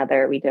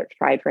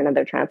tried for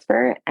another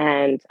transfer,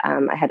 and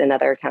I had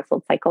another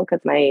canceled cycle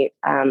because my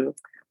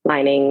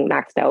lining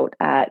maxed out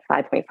at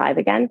 5.5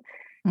 again.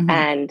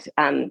 And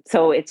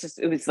so it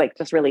was like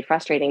just really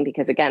frustrating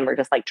because again, we're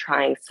just like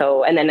trying.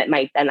 And then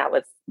that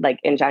was like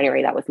in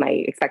January, that was my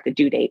expected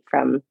due date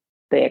from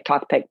the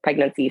ectopic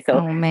pregnancy. So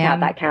to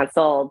have that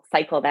canceled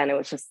cycle, then it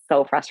was just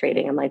so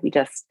frustrating. I'm like, we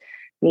just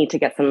need to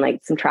get some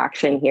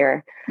traction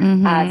here.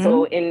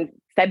 So in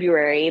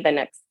February, the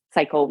next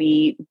cycle,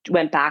 we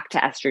went back to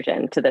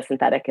estrogen, to the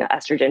synthetic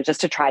estrogen,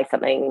 just to try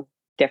something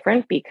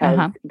different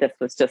because this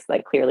was just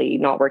like clearly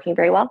not working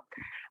very well.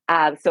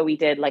 So we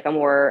did like a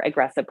more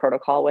aggressive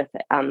protocol with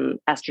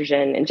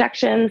estrogen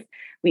injections.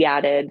 We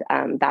added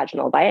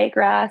vaginal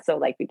Viagra. So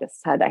like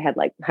I had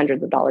like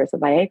hundreds of dollars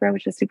of Viagra,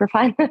 which is super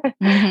fun.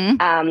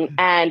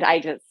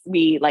 And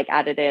we like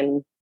added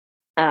in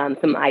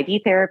some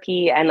IV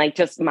therapy, and like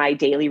just my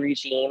daily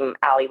regime,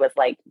 Allie, was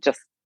like just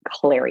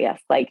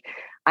hilarious. Like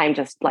I'm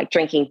just like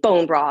drinking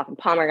bone broth and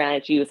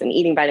pomegranate juice and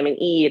eating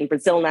vitamin E and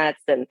Brazil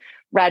nuts and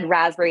red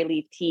raspberry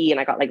leaf tea. And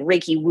I got like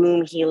Reiki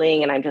womb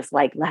healing. And I'm just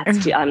like,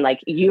 I'm like,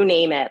 you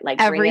name it. Like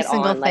every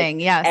single thing.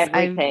 Like, yes.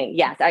 Everything.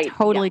 Yes. I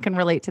totally can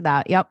relate to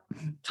that. Yep.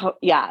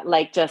 Yeah.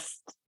 Like just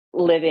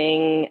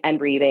living and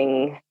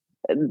breathing,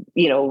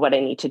 what I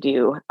need to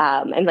do.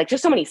 And like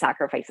just so many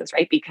sacrifices,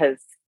 right? Because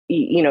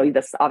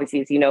this obviously,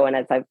 as and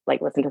as I've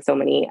like listened to so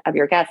many of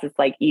your guests, it's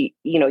like,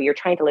 you're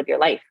trying to live your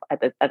life at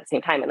the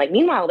same time. And like,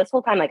 meanwhile, this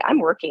whole time, like I'm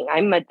working,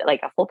 I'm a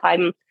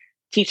full-time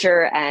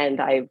teacher, and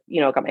I've,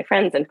 got my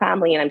friends and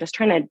family, and I'm just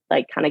trying to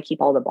like kind of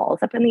keep all the balls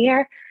up in the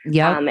air.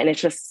 Yeah. And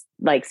it's just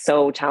like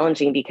so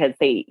challenging because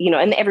they,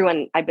 and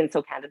everyone, I've been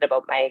so candid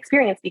about my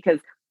experience because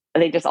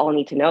they just all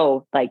need to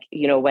know, like,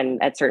 when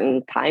at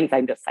certain times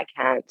I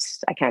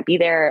can't be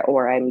there,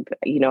 or I'm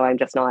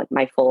just not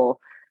my full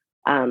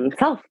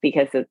self,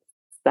 because it's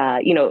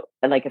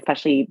like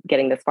especially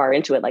getting this far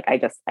into it, like I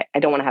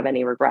don't want to have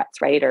any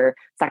regrets, right, or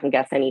second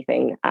guess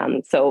anything.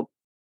 So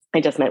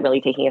I just meant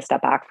really taking a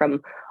step back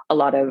from a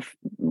lot of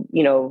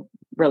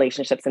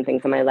relationships and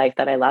things in my life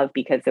that I love,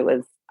 because it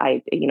was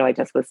I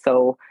just was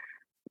so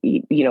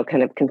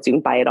kind of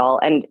consumed by it all,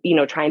 and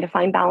trying to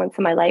find balance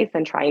in my life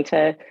and trying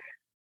to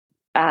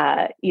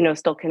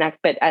still connect,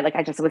 but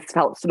I just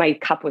felt so my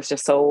cup was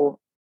just so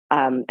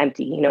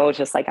empty, it's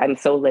just like I'm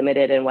so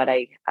limited in what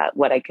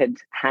I could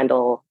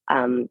handle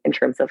in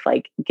terms of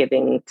like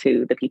giving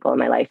to the people in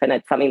my life. And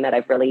it's something that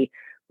I've really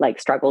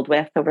like struggled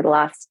with over the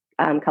last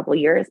couple of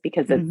years,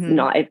 because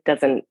it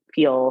doesn't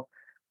feel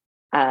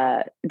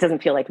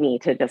like me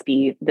to just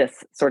be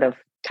this sort of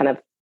kind of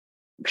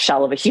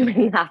shell of a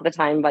human half the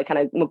time, like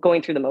kind of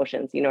going through the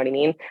motions, you know what I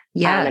mean?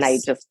 Yes.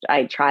 And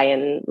I try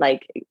and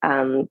like,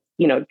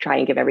 try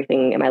and give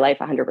everything in my life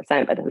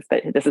 100%, but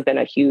this has been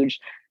a huge,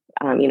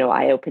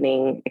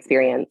 eye-opening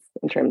experience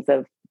in terms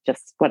of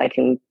just what I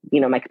can,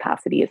 my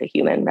capacity as a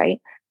human.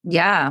 Right.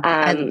 Yeah.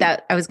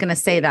 I was going to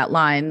say that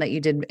line that you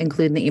did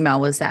include in the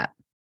email was that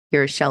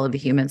you're a shell of a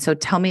human. So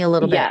tell me a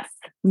little bit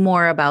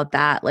more about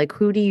that. Like,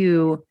 who do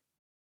you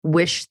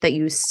wish that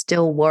you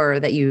still were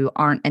that you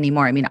aren't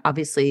anymore? I mean,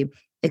 obviously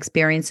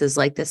experiences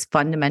like this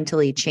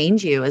fundamentally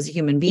change you as a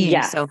human being.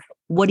 Yes. So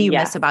what do you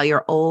miss about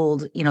your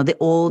old, the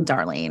old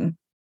Darlene?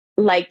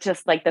 Like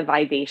just like the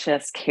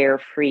vivacious,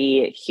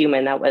 carefree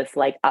human that was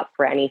like up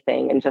for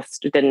anything and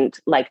just didn't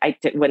like,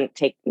 wouldn't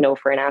take no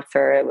for an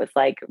answer. It was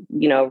like,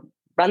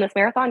 run this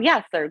marathon.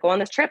 Yes. Or go on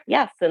this trip.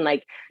 Yes. And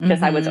like,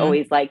 just, I was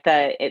always like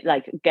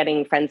like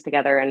getting friends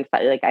together. And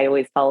like, I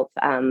always felt,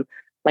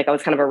 like I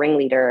was kind of a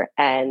ringleader,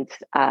 and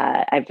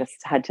I've just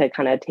had to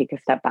kind of take a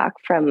step back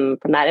from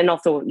that. And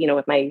also,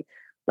 with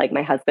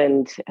my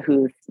husband,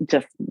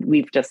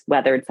 we've just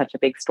weathered such a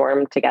big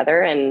storm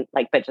together, and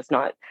like, but just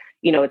not,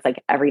 it's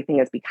like everything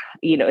has become,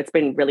 it's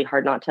been really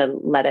hard not to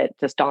let it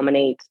just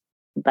dominate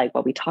like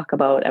what we talk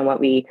about and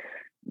what we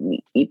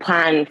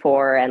plan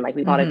for. And like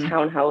we bought a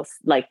townhouse,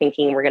 like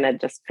thinking we're going to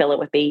just fill it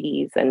with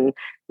babies. And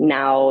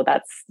now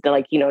that's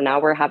like, now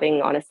we're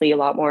having honestly a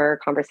lot more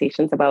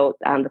conversations about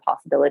the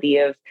possibility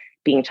of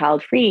being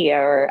child free,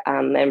 or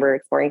and we're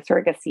exploring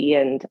surrogacy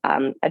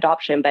and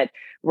adoption, but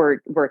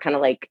we're kind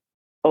of like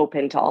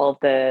open to all of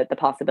the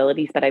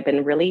possibilities. But I've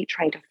been really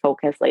trying to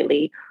focus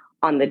lately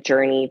on the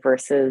journey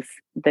versus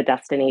the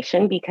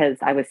destination, because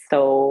I was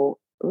so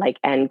like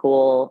end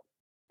goal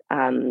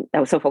I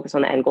was so focused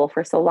on the end goal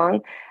for so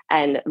long.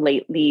 And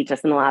lately,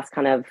 just in the last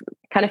kind of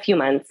few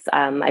months,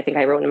 I think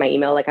I wrote in my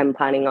email, like I'm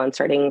planning on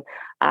starting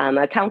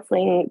a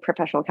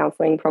professional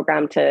counseling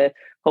program to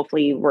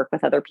hopefully work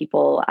with other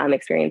people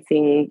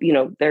experiencing,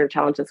 their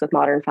challenges with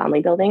modern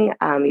family building.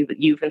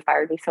 You've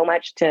inspired me so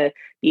much to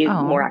be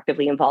more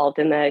actively involved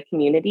in the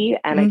community.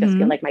 And I just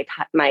feel like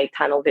my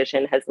tunnel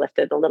vision has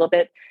lifted a little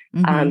bit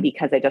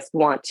because I just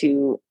want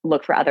to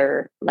look for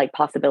other like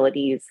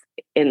possibilities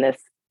in this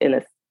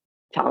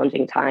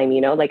challenging time.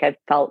 Like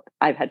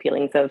I've had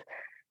feelings of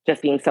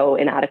just being so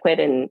inadequate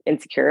and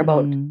insecure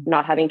about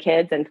not having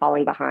kids and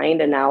falling behind.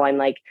 And now I'm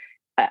like,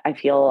 I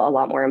feel a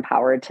lot more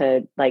empowered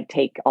to like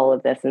take all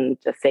of this and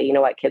just say, you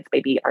know what, kids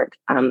maybe aren't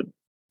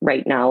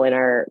right now in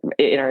our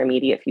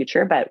immediate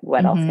future, but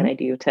what else can I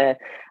do to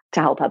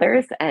help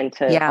others and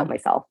to help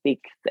myself?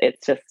 Because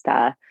it's just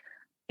I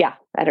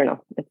don't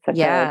know. It's such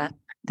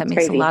that makes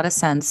crazy. a lot of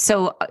sense.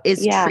 So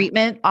is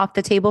treatment off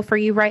the table for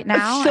you right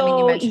now?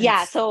 So, I mean, you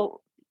mentioned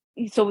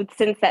so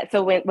since that,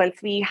 so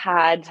once we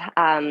had,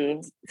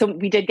 so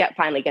we did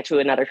finally get to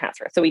another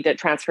transfer. So we did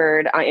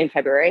transferred in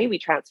February. We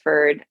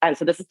transferred, and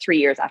so this is 3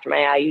 years after my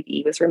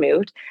IUD was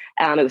removed.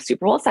 It was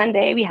Super Bowl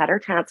Sunday. We had our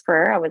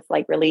transfer. I was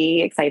like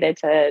really excited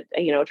to,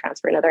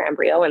 transfer another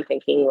embryo and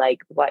thinking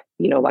like, what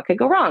could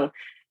go wrong?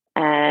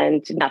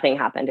 And nothing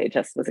happened. It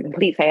just was a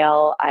complete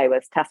fail. I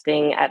was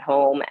testing at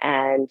home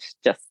and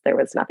just there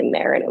was nothing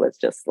there, and it was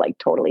just like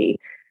totally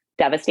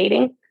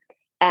devastating.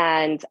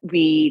 And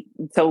we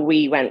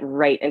went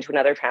right into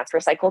another transfer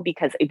cycle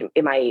because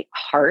in my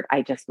heart,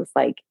 I just was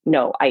like,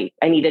 no, I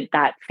needed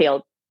that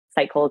failed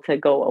cycle to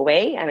go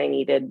away. And I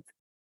needed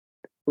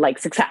like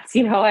success,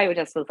 I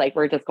just was like,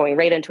 we're just going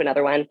right into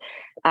another one.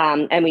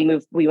 And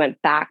we went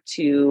back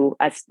to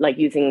us like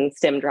using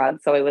stim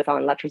drugs. So it was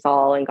on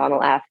letrozole and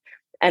Gonal-F.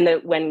 And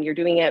when you're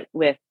doing it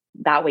with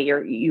that way,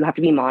 you have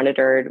to be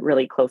monitored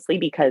really closely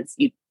because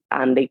they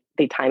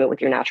time it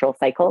with your natural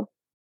cycle.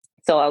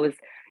 So I was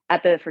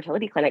at the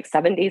fertility clinic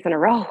 7 days in a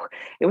row.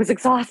 It was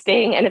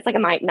exhausting. And it's like a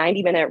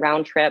 90-minute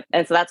round trip.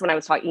 And so that's when I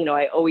was talking,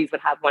 I always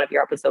would have one of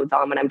your episodes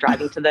on when I'm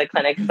driving to the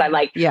clinic. Cause I'm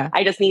like,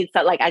 I just need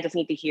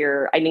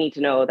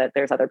to know that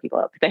there's other people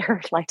out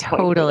there. Like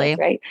totally. This,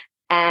 right.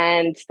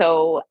 And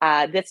so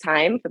this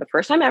time, for the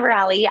first time ever,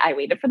 Allie, I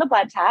waited for the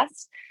blood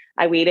test.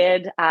 I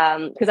waited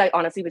because I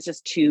honestly was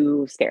just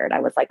too scared.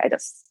 I was like,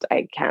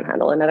 I can't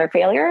handle another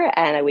failure.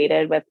 And I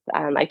waited with,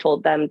 I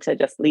told them to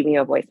just leave me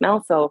a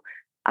voicemail. So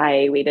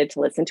I waited to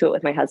listen to it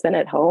with my husband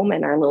at home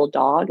and our little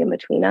dog in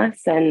between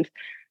us. And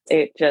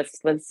it just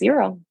was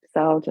 0.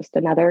 So just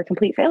another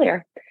complete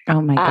failure.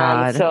 Oh my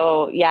God.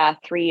 So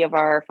 3 of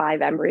our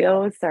 5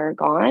 embryos are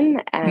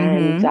gone.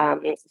 And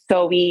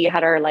so we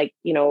had our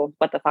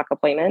what the fuck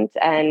appointment.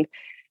 And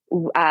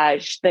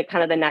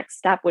the next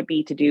step would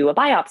be to do a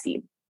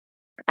biopsy.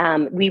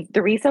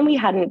 The reason we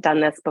hadn't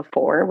done this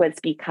before was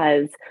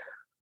because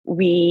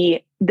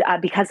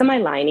because of my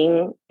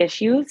lining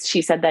issues,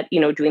 she said that,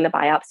 doing the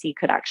biopsy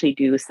could actually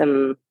do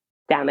some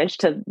damage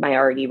to my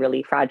already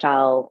really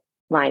fragile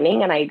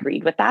lining. And I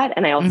agreed with that.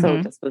 And I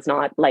also just was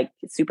not like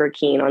super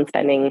keen on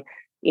spending,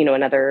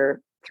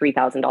 another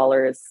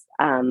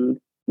 $3,000,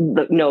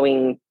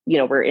 knowing,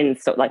 we're in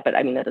but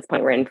I mean, at this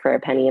point we're in for a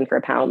penny and for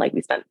a pound. Like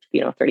we spent,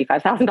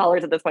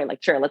 $35,000 at this point.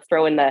 Like, sure, let's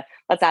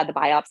add the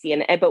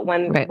biopsy. But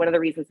one of the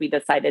reasons we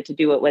decided to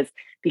do it was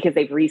because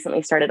they've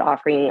recently started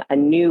offering a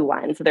new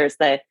one. So there's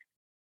the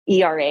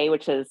ERA,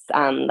 which is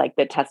like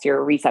the test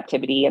your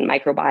receptivity and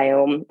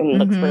microbiome and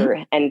looks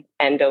for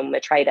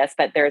endometritis.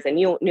 But there's a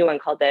new one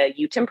called the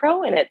UTIM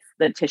Pro, and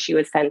the tissue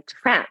is sent to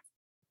France,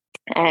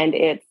 and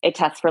it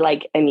tests for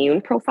like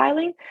immune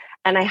profiling.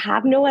 And I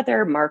have no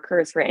other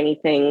markers for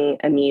anything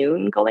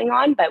immune going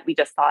on, but we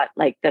just thought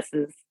like,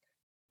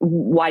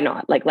 why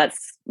not? Like,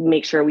 let's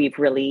make sure we've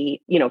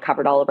really,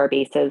 covered all of our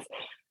bases.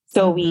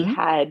 So we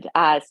had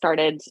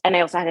started, and I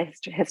also had a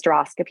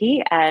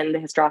hysteroscopy, and the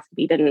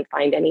hysteroscopy didn't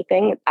find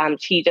anything.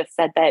 She just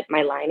said that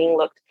my lining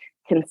looked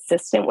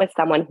consistent with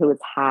someone who has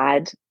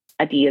had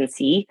a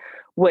D&C,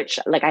 which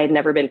like I had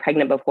never been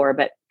pregnant before,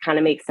 but kind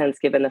of makes sense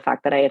given the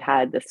fact that I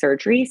had the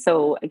surgery.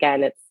 So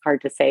again, it's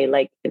hard to say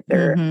like, is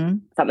there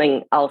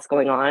something else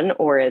going on,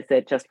 or is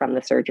it just from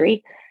the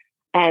surgery?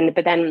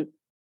 But then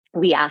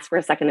we asked for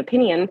a second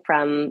opinion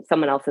from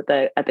someone else at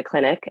the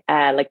clinic,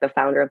 like the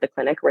founder of the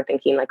clinic. We're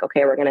thinking like,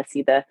 okay, we're going to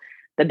see the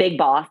big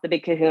boss, the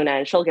big kahuna,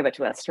 and she'll give it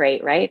to us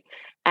straight, right?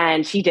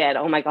 And she did.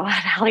 Oh my God,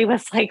 Allie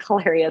was like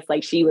hilarious.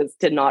 Like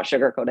did not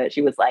sugarcoat it.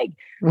 She was like,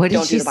 what did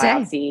don't she do the say?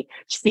 biopsy.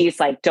 She's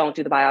like, don't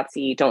do the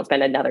biopsy. Don't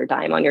spend another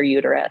dime on your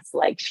uterus.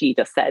 Like she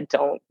just said,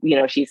 don't,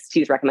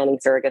 she's recommending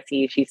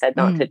surrogacy. She said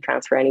not to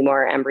transfer any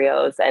more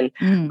embryos. And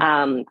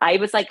I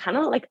was like, kind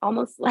of like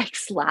almost like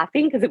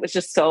laughing because it was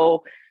just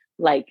so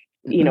like,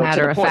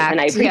 matter to the of point. fact.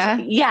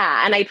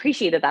 And I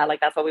appreciated that. Like,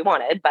 that's what we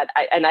wanted. But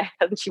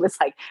she was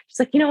like,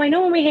 I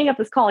know when we hang up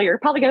this call, you're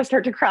probably going to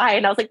start to cry.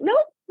 And I was like, nope.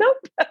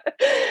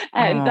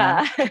 And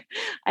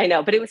I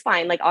know, but it was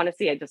fine. Like,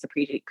 honestly, I just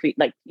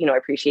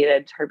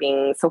appreciated her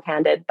being so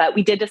candid, but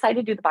we did decide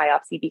to do the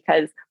biopsy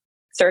because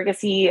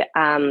surrogacy,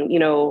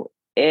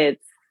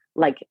 it's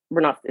like,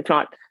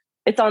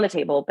 it's on the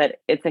table, but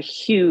it's a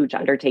huge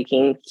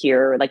undertaking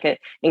here. Like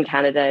in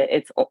Canada,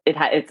 it's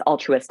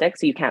altruistic.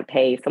 So you can't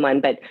pay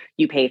someone, but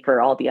you pay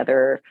for all the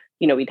other,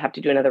 we'd have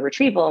to do another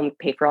retrieval and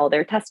pay for all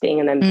their testing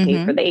and then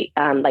pay for the,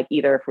 like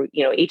either for,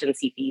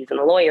 agency fees and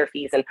the lawyer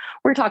fees. And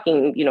we're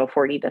talking,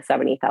 $40,000 to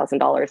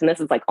 $70,000. And this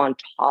is like on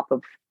top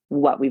of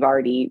what we've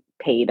already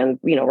paid. And,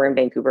 we're in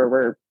Vancouver,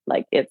 we're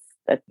like, it's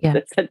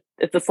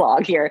a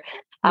slog here.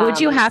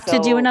 Would you have to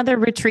do another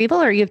retrieval,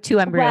 or you have 2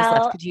 embryos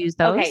left? Could you use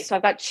those? Okay,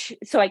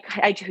 so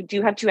I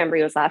do have 2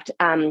 embryos left.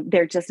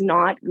 They're just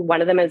not,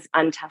 one of them is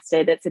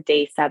untested. It's a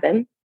day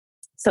 7.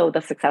 So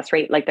the success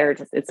rate, like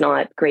it's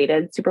not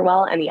graded super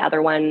well. And the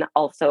other one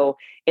also,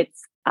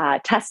 it's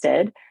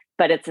tested,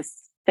 but it's a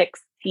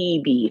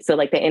 6CB. So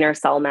like the inner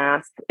cell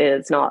mass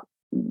is not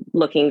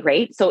looking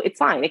great. So it's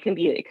fine. It could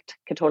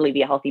totally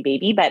be a healthy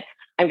baby, but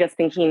I'm just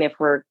thinking if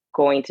we're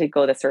going to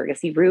go the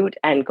surrogacy route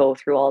and go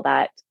through all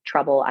that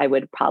trouble, I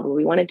would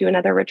probably want to do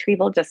another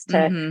retrieval just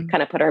to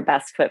kind of put our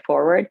best foot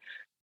forward.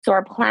 So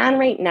our plan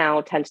right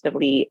now,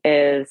 tentatively,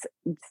 is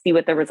see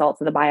what the results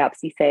of the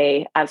biopsy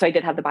say. So I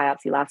did have the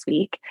biopsy last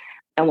week,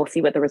 and we'll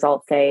see what the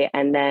results say.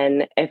 And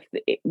then if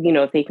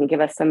they can give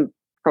us some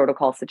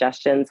protocol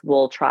suggestions,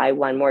 we'll try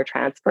one more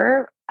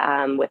transfer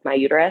with my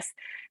uterus.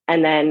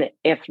 And then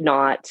if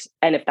not,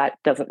 and if that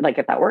doesn't, like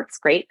if that works,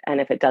 great.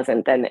 And if it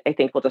doesn't, then I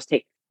think we'll just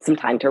take some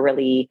time to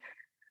really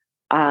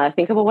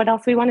think about what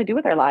else we want to do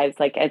with our lives.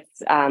 Like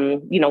it's,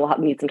 we'll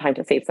need some time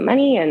to save some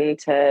money and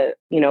to,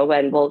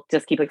 and we'll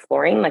just keep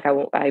exploring. Like I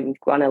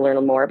want to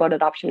learn more about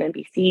adoption in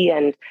BC,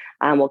 and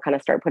we'll kind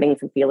of start putting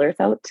some feelers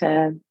out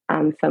to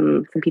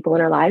some people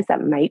in our lives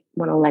that might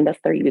want to lend us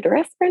their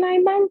uterus for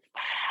 9 months.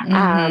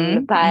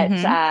 And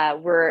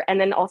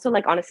then also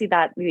like, honestly,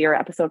 that your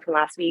episode from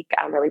last week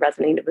really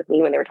resonated with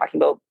me when they were talking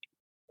about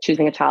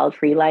choosing a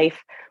child-free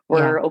life.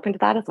 We're open to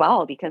that as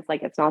well, because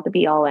like, it's not the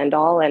be all end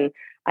all. And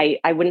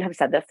I wouldn't have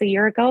said this a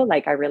year ago.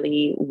 Like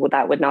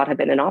that would not have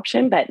been an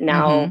option, but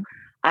now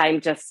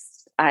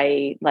it's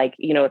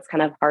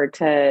kind of hard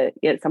to,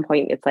 at some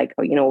point it's like,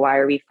 why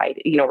are we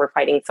fighting? We're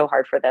fighting so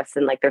hard for this.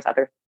 And like, there's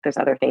other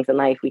things in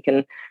life we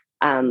can,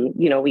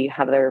 we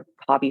have other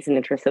hobbies and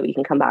interests that we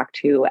can come back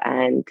to.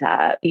 And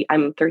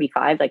I'm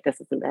 35, like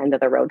this isn't the end of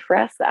the road for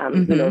us.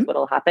 Who knows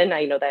what'll happen.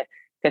 I know that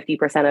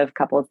 50% of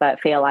couples that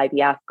fail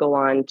IVF go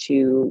on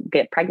to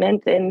get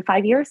pregnant in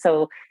 5 years.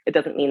 So it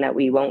doesn't mean that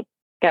we won't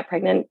get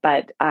pregnant,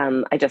 but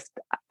at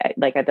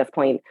this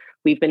point,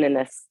 we've been in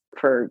this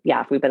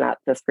we've been at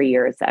this for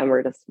years, and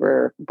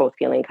we're both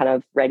feeling kind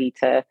of ready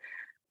to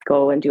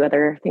go and do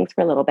other things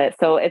for a little bit.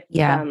 So it's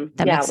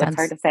makes sense. It's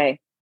hard to say.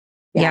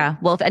 Yeah.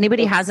 Well, if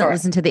anybody hasn't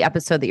listened to the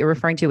episode that you're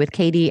referring to with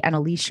Katie and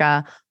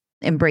Alicia,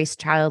 Embrace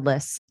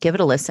Childless, give it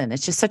a listen.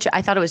 It's just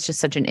I thought it was just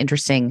such an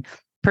interesting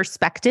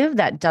perspective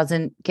that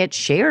doesn't get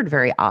shared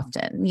very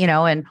often,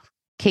 and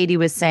Katie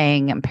was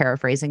saying, I'm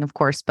paraphrasing, of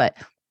course, but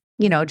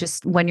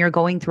just when you're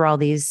going through all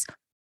these,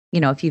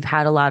 if you've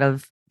had a lot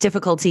of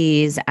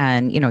difficulties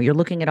and, you're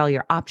looking at all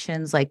your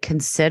options, like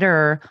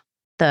consider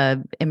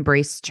the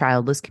Embrace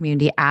Childless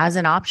community as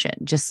an option.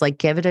 Just like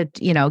give it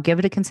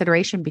a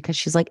consideration, because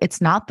she's like,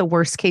 it's not the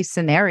worst case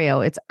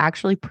scenario. It's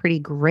actually pretty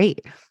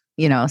great.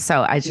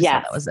 So I just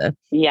thought that was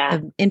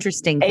an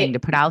interesting thing to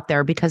put out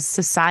there, because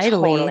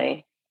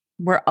societally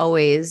we're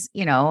always,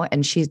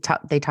 and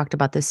they talked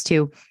about this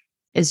too,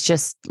 is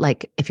just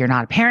like, if you're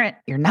not a parent,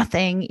 you're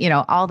nothing,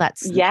 all that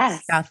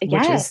stuff,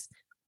 which is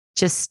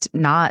just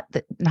not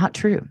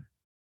true.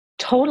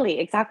 Totally.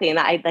 Exactly. And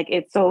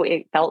it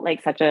felt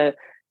like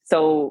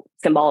so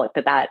symbolic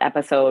that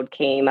episode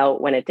came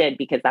out when it did,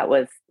 because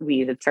we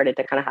had started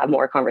to kind of have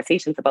more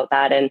conversations about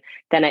that. And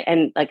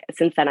then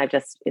since then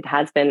it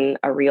has been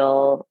a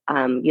real,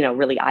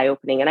 really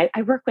eye-opening. And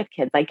I work with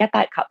kids, I get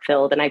that cup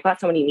filled, and I've got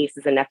so many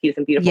nieces and nephews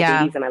and beautiful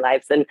babies in my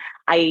lives. And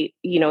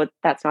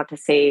that's not to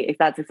say if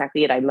that's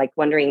exactly it. I'm like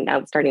wondering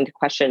now, starting to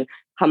question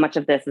how much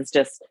of this is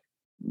just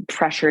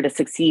pressure to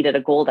succeed at a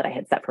goal that I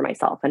had set for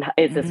myself. And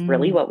is this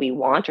really what we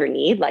want or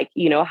need? So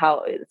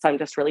I'm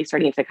just really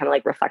starting to kind of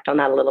like reflect on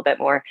that a little bit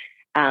more,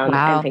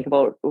 and think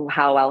about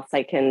how else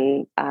I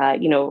can,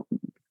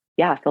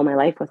 fill my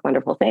life with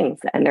wonderful things.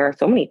 And there are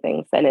so many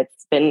things, and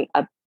it's been,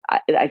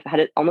 I've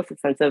had almost a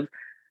sense of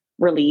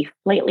relief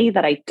lately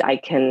that I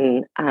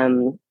can,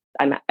 I'm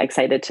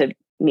excited to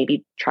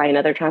maybe try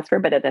another transfer,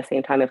 but at the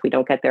same time, if we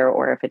don't get there,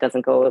 or if it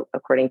doesn't go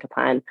according to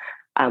plan,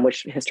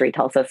 which history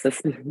tells us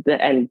this,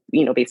 and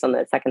based on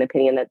the second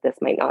opinion, that this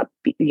might not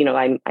be,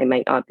 I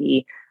might not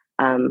be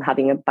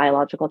having a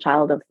biological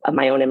child of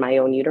my own in my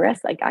own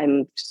uterus. Like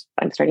I'm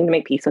starting to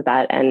make peace with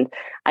that, and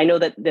I know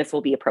that this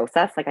will be a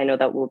process. Like I know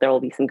that there will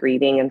be some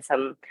grieving and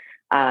some,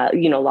 a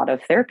lot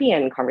of therapy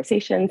and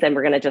conversations, and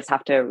we're going to just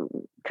have to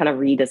kind of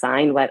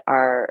redesign what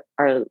our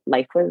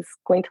life was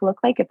going to look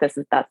like if that's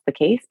the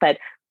case. But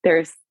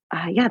there's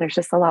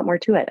just a lot more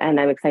to it. And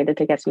I'm excited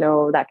to get to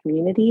know that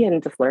community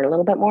and just learn a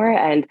little bit more.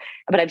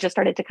 But I've just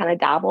started to kind of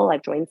dabble.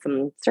 I've joined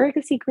some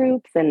surrogacy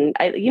groups, and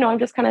I'm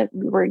just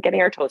we're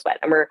getting our toes wet,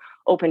 and we're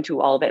open to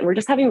all of it. And we're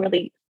just having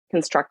really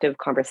constructive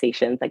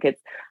conversations.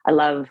 I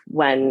love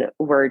when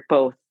we're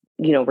both,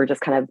 we're just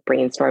kind of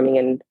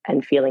brainstorming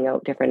and feeling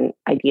out different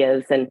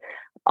ideas and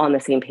on the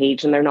same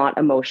page, and they're not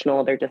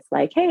emotional. They're just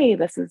like, hey,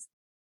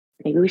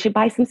 maybe we should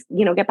buy some,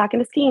 get back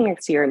into skiing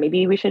next year.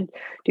 Maybe we should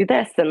do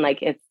this. And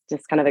it's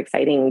just kind of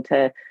exciting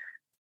to,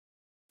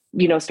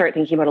 start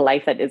thinking about a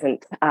life that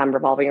isn't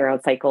revolving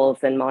around cycles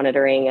and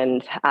monitoring.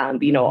 And,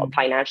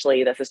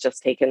 financially, this has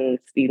just taken,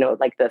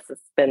 this has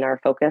been our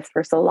focus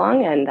for so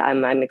long. And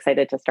I'm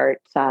excited to start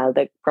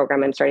the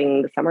program I'm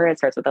starting this summer. It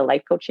starts with a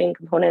life coaching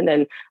component.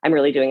 And I'm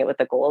really doing it with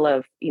the goal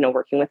of,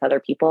 working with other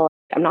people.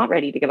 I'm not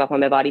ready to give up on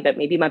my body, but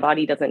maybe my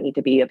body doesn't need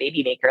to be a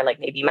baby maker.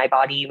 Maybe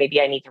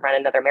I need to run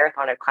another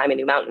marathon or climb a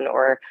new mountain,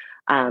 or,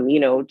 I've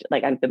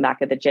been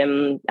back at the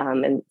gym.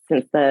 And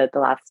since the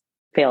last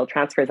failed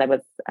transfers, I was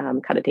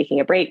kind of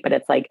taking a break, but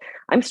it's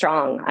I'm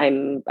strong,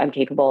 I'm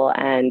capable,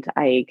 and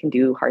I can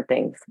do hard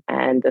things.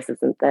 And this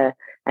isn't the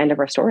end of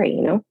our story,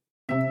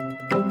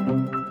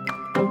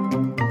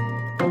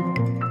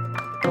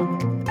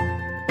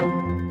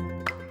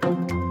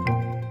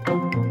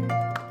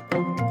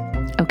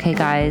 Okay,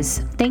 guys,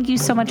 thank you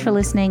so much for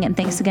listening. And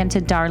thanks again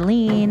to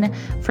Darlene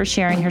for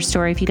sharing her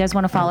story. If you guys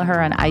want to follow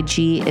her on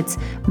IG, it's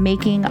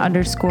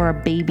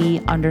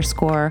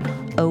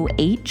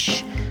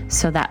making_baby_OH.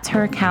 So that's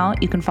her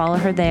account. You can follow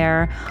her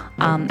there.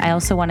 I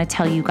also want to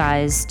tell you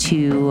guys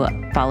to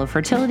follow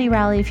Fertility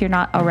Rally if you're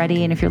not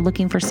already. And if you're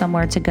looking for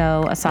somewhere to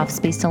go, a soft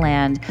space to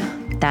land,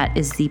 that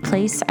is the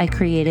place I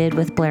created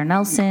with Blair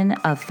Nelson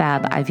of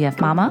Fab IVF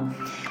Mama.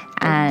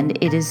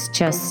 And it is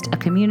just a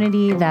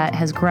community that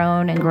has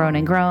grown and grown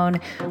and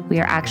grown. We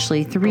are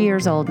actually 3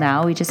 years old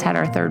now. We just had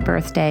our 3rd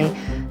birthday.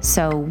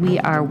 So we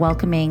are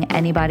welcoming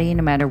anybody,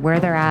 no matter where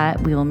they're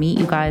at. We will meet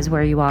you guys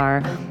where you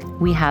are.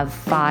 We have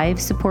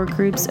 5 support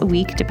groups a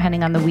week,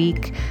 depending on the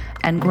week,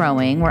 and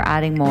growing. We're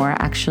adding more,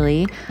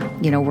 actually.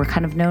 We're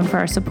kind of known for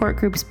our support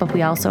groups, but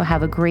we also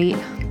have a great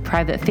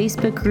private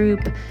Facebook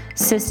group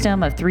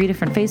system of 3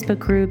 different Facebook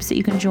groups that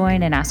you can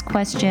join and ask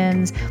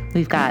questions.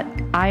 We've got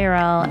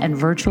IRL and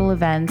virtual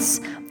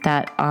events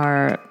that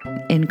are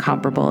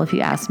incomparable. If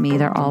you ask me,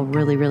 they're all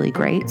really, really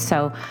great.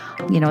 So,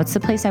 it's the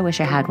place I wish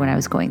I had when I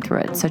was going through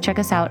it. So check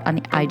us out on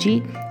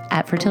IG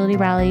at Fertility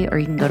Rally, or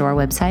you can go to our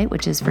website,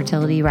 which is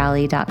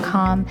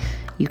fertilityrally.com.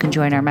 You can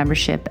join our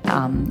membership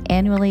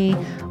annually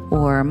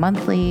or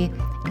monthly.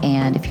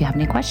 And if you have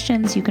any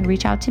questions, you can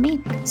reach out to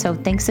me. So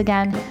thanks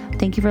again.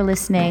 Thank you for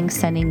listening.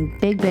 Sending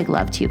big, big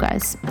love to you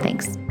guys.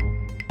 Thanks.